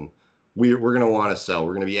 season, we're going to want to sell.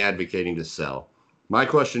 We're going to be advocating to sell. My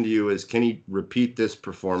question to you is, can he repeat this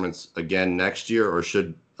performance again next year, or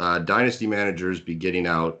should dynasty managers be getting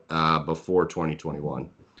out before 2021?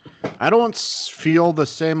 I don't feel the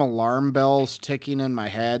same alarm bells ticking in my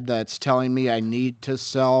head that's telling me I need to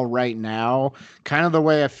sell right now. Kind of the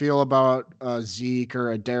way I feel about Zeke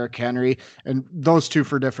or a Derrick Henry, and those two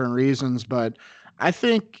for different reasons. But I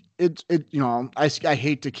think I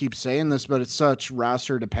hate to keep saying this, but it's such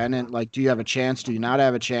roster dependent. Like, do you have a chance? Do you not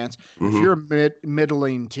have a chance? If Mm-hmm. you're a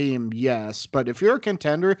middling team, yes. But if you're a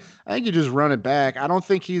contender, I think you just run it back. I don't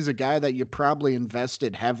think he's a guy that you probably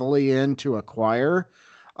invested heavily in to acquire.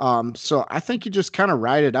 So I think you just kind of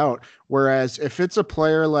ride it out. Whereas if it's a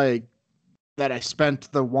player like that I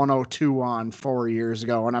spent the 102 on 4 years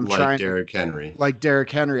ago, and I'm Like trying to Derrick Henry. like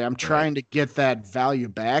Derrick Henry. I'm Right. trying to get that value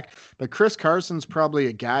back. But Chris Carson's probably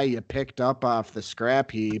a guy you picked up off the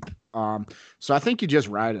scrap heap. So I think you just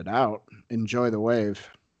ride it out, enjoy the wave.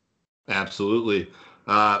 Absolutely.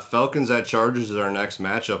 Falcons at Chargers is our next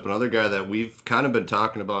matchup. Another guy that we've kind of been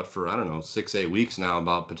talking about for, I don't know, 6, 8 weeks now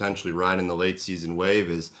about potentially riding the late season wave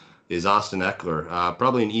is Austin Eckler.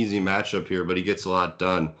 Probably an easy matchup here, but he gets a lot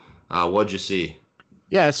done. What'd you see?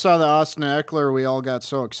 Yeah, I saw the Austin Eckler we all got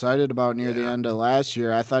so excited about near the Yeah. end of last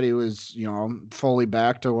year. I thought he was, fully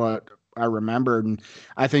back to what I remembered. And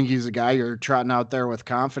I think he's a guy you're trotting out there with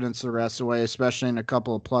confidence the rest of the way, especially in a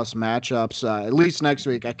couple of plus matchups. At least next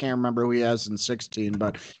week. I can't remember who he has in 16,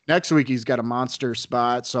 but next week he's got a monster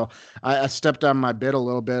spot. So I stepped on my bit a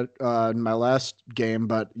little bit in my last game.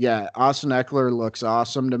 But yeah, Austin Eckler looks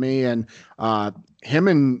awesome to me. And him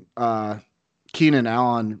and Keenan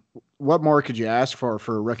Allen, what more could you ask for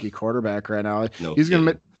a rookie quarterback right now? No He's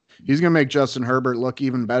kidding. gonna make Justin Herbert look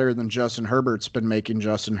even better than Justin Herbert's been making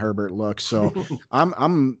Justin Herbert look. So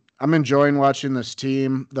I'm enjoying watching this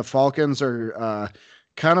team. The Falcons are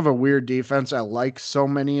kind of a weird defense. I like so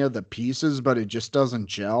many of the pieces, but it just doesn't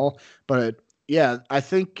gel. But yeah, I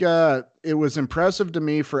think it was impressive to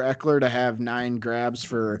me for Eckler to have 9 grabs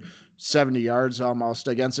for 70 yards almost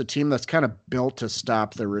against a team that's kind of built to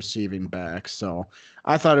stop the receiving back. So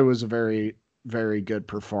I thought it was a very, very good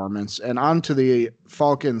performance. And on to the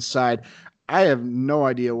Falcons side, I have no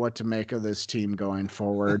idea what to make of this team going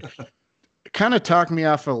forward. Kind of talk me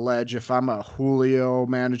off a ledge if I'm a Julio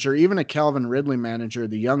manager, even a Calvin Ridley manager,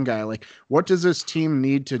 the young guy. Like, what does this team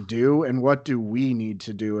need to do, and what do we need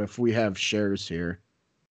to do if we have shares here?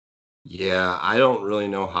 Yeah, I don't really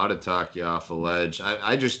know how to talk you off a ledge.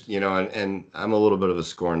 I just, and I'm a little bit of a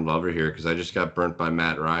scorned lover here because I just got burnt by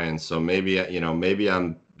Matt Ryan. So maybe, maybe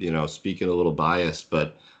I'm, speaking a little biased,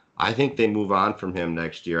 but I think they move on from him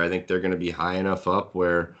next year. I think they're going to be high enough up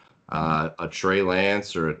where a Trey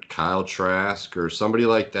Lance or a Kyle Trask or somebody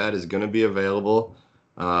like that is going to be available.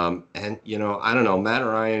 And, I don't know, Matt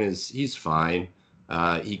Ryan he's fine.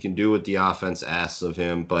 He can do what the offense asks of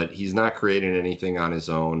him, but he's not creating anything on his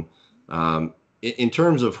own. In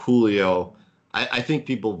terms of Julio, I think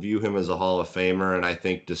people view him as a Hall of Famer, and I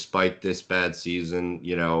think despite this bad season,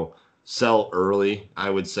 sell early, I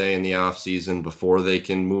would say, in the offseason before they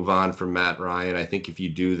can move on from Matt Ryan. I think if you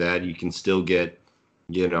do that, you can still get,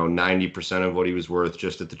 90% of what he was worth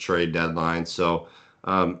just at the trade deadline. So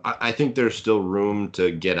I think there's still room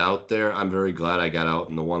to get out there. I'm very glad I got out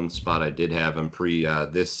in the one spot I did have him pre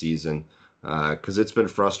this season because it's been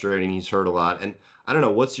frustrating. He's hurt a lot. And I don't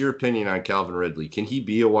know. What's your opinion on Calvin Ridley? Can he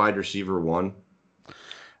be a wide receiver 1?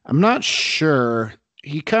 I'm not sure.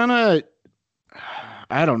 He kind of,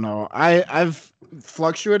 I don't know. I've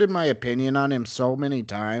fluctuated my opinion on him so many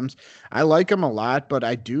times. I like him a lot, but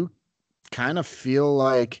I do kind of feel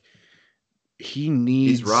like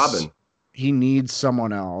He's Robin. he needs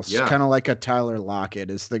someone else. Yeah. Kind of like a Tyler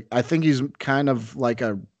Lockett I think he's kind of like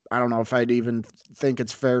I don't know if I'd even think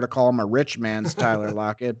it's fair to call him a rich man's Tyler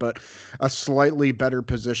Lockett, but a slightly better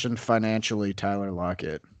positioned financially Tyler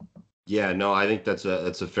Lockett. Yeah, no, I think that's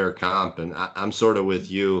a fair comp, and I'm sort of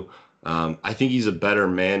with you. I think he's a better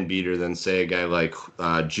man beater than, say, a guy like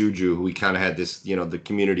Juju, who we kind of had this, the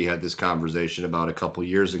community had this conversation about a couple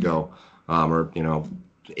years ago, or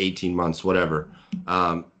 18 months, whatever.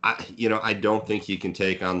 I don't think he can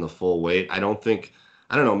take on the full weight. I don't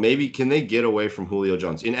know, maybe can they get away from Julio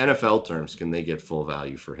Jones? In NFL terms, can they get full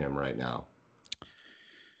value for him right now?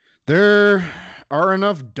 There are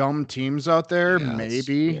enough dumb teams out there, Yeah,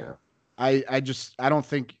 maybe. yeah. I don't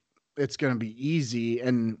think it's going to be easy,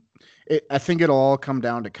 and I think it'll all come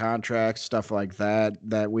down to contracts, stuff like that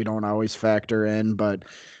we don't always factor in. But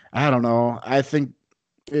I don't know. I think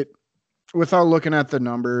it, without looking at the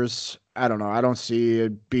numbers, I don't know. I don't see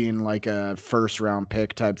it being like a first round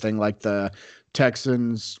pick type thing like the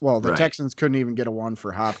Texans. Well, the Right. Texans couldn't even get a 1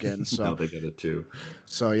 for Hopkins. No, So, they get it too.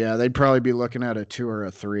 so yeah, they'd probably be looking at a 2 or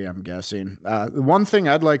a 3, I'm guessing. The one thing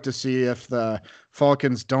I'd like to see if the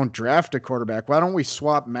Falcons don't draft a quarterback, why don't we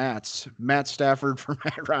swap Matt Stafford for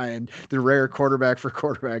Matt Ryan, the rare quarterback for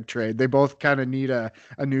quarterback trade? They both kind of need a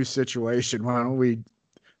new situation. Why don't we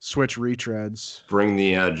switch retreads? Bring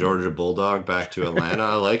the Georgia Bulldog back to Atlanta.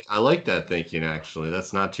 I like that thinking, actually.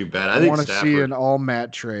 That's not too bad. I I think want to see Stafford. an all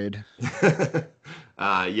Matt trade.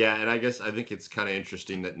 Yeah, and I think it's kind of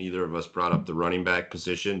interesting that neither of us brought up the running back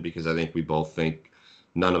position because I think we both think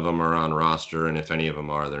none of them are on roster, and if any of them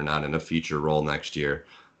are, they're not in a feature role next year.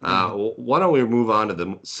 Why don't we move on to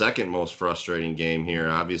the second most frustrating game here?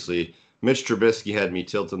 Obviously, Mitch Trubisky had me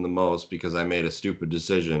tilting the most because I made a stupid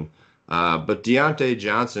decision. But Deontay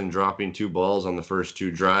Johnson dropping 2 balls on the first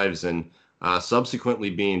 2 drives and subsequently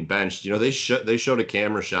being benched. They showed a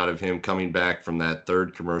camera shot of him coming back from that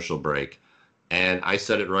third commercial break, and I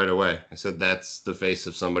said it right away. I said that's the face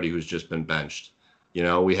of somebody who's just been benched.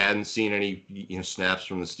 We hadn't seen any snaps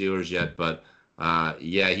from the Steelers yet, but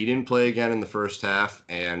yeah, he didn't play again in the first half,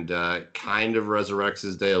 and kind of resurrects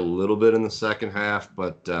his day a little bit in the second half.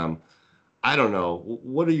 But I don't know.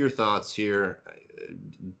 What are your thoughts here?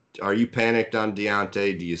 Are you panicked on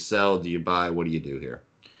Deontay? Do you sell? Do you buy? What do you do here?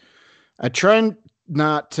 I try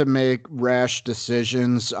not to make rash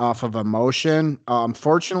decisions off of emotion.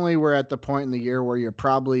 Fortunately, we're at the point in the year where you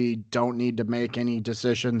probably don't need to make any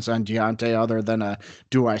decisions on Deontay other than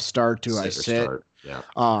do I start, do I sit? Start. Yeah.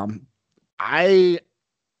 I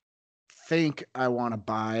think I want to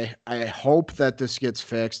buy. I hope that this gets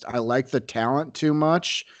fixed. I like the talent too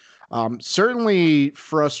much. Certainly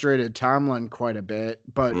frustrated Tomlin quite a bit,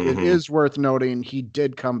 but it is worth noting he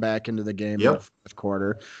did come back into the game in the fourth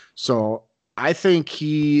quarter. So I think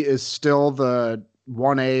he is still the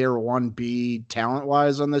 1A or 1B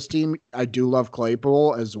talent-wise on this team. I do love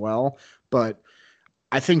Claypool as well, but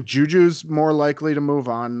I think Juju's more likely to move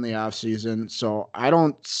on in the offseason. So I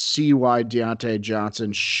don't see why Deontay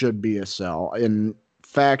Johnson should be a sell. In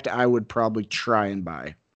fact, I would probably try and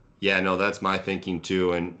buy. Yeah, no, that's my thinking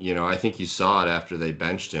too. And, I think you saw it after they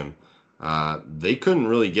benched him. They couldn't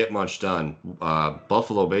really get much done.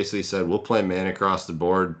 Buffalo basically said, we'll play man across the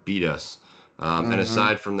board, beat us. And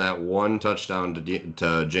aside from that one touchdown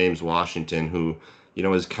to James Washington, who,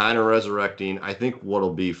 is kind of resurrecting, I think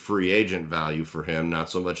what'll be free agent value for him,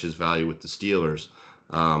 not so much his value with the Steelers.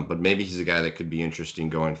 But maybe he's a guy that could be interesting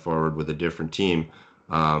going forward with a different team.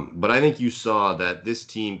 But I think you saw that this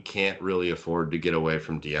team can't really afford to get away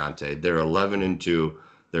from Deontay. They're 11-2.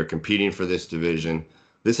 They're competing for this division.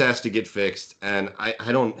 This has to get fixed, and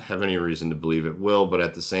I don't have any reason to believe it will, but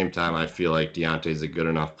at the same time, I feel like Deontay's a good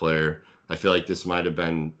enough player. I feel like this might have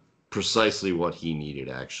been precisely what he needed,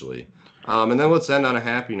 actually. And then let's end on a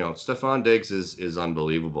happy note. Stefon Diggs is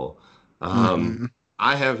unbelievable.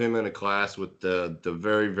 I have him in a class with the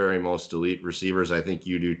very, very most elite receivers. I think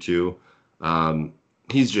you do too.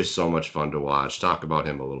 He's just so much fun to watch. Talk about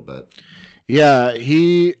him a little bit. Yeah,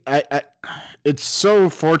 it's so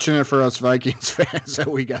fortunate for us Vikings fans that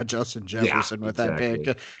we got Justin Jefferson with that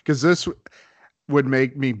pick, because this would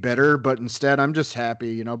make me bitter, but instead I'm just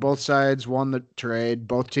happy. Both sides won the trade.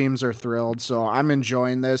 Both teams are thrilled, so I'm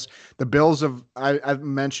enjoying this. The Bills I've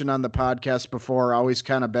mentioned on the podcast before, always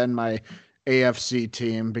kind of been my AFC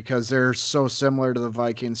team because they're so similar to the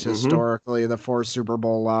Vikings historically, the 4 Super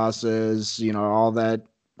Bowl losses, all that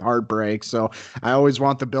heartbreak. So I always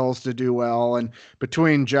want the Bills to do well. And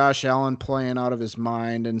between Josh Allen playing out of his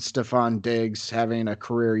mind and Stefon Diggs having a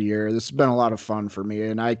career year, this has been a lot of fun for me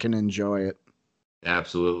and I can enjoy it.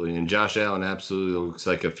 Absolutely. And Josh Allen absolutely looks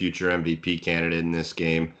like a future MVP candidate in this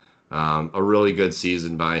game. A really good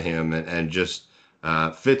season by him and just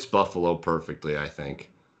fits Buffalo perfectly, I think.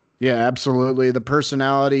 Yeah, absolutely. The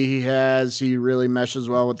personality he has, he really meshes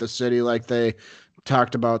well with the city like they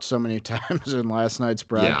talked about so many times in last night's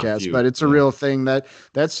broadcast. But it's a real thing that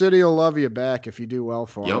city will love you back if you do well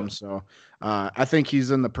for him. So I think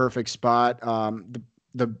he's in the perfect spot.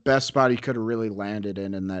 The best spot he could have really landed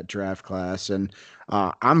in that draft class. And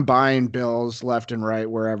I'm buying Bills left and right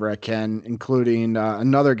wherever I can, including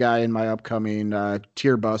another guy in my upcoming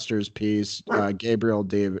Tier Busters piece, Gabriel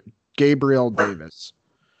Davis.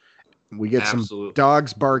 We get some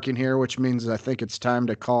dogs barking here, which means I think it's time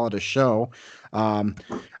to call it a show.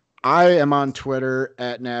 I am on Twitter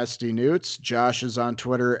at Nasty Newts. Josh is on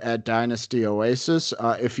Twitter at Dynasty Oasis.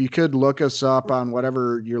 If you could look us up on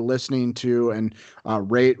whatever you're listening to and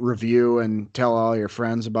rate, review, and tell all your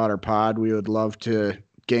friends about our pod, we would love to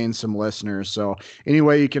gain some listeners. So any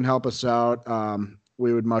way you can help us out,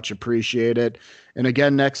 we would much appreciate it. And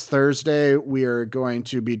again, next Thursday, we are going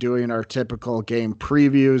to be doing our typical game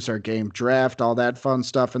previews, our game draft, all that fun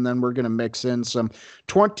stuff. And then we're going to mix in some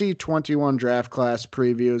 2021 draft class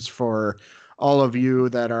previews for all of you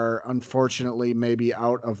that are unfortunately maybe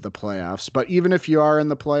out of the playoffs. But even if you are in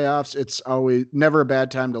the playoffs, it's always never a bad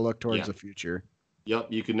time to look towards the future. Yep,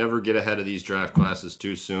 you can never get ahead of these draft classes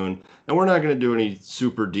too soon. And we're not going to do any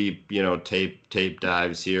super deep, tape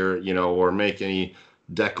dives here, or make any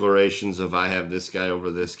declarations of I have this guy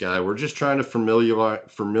over this guy. We're just trying to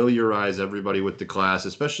familiarize everybody with the class,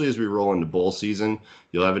 especially as we roll into bowl season.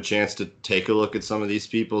 You'll have a chance to take a look at some of these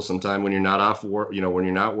people sometime when you're not off work, when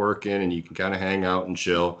you're not working, and you can kind of hang out and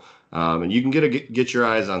chill. And you can get your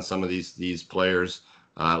eyes on some of these players,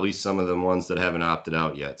 at least some of the ones that haven't opted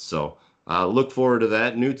out yet. So look forward to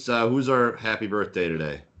that. Newts, who's our happy birthday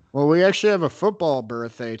today? Well, we actually have a football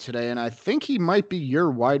birthday today, and I think he might be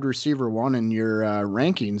your wide receiver one in your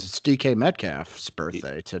rankings. It's DK Metcalf's He,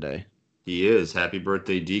 birthday today. he is. Happy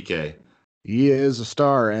birthday, DK. He is a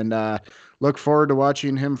star, and look forward to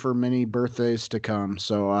watching him for many birthdays to come.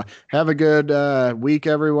 So have a good week,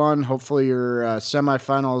 everyone. Hopefully your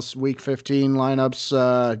semifinals, Week 15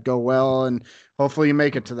 lineups go well, and hopefully you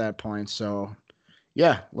make it to that point. So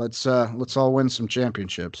yeah, let's all win some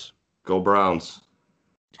championships. Go Browns.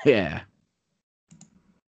 Yeah.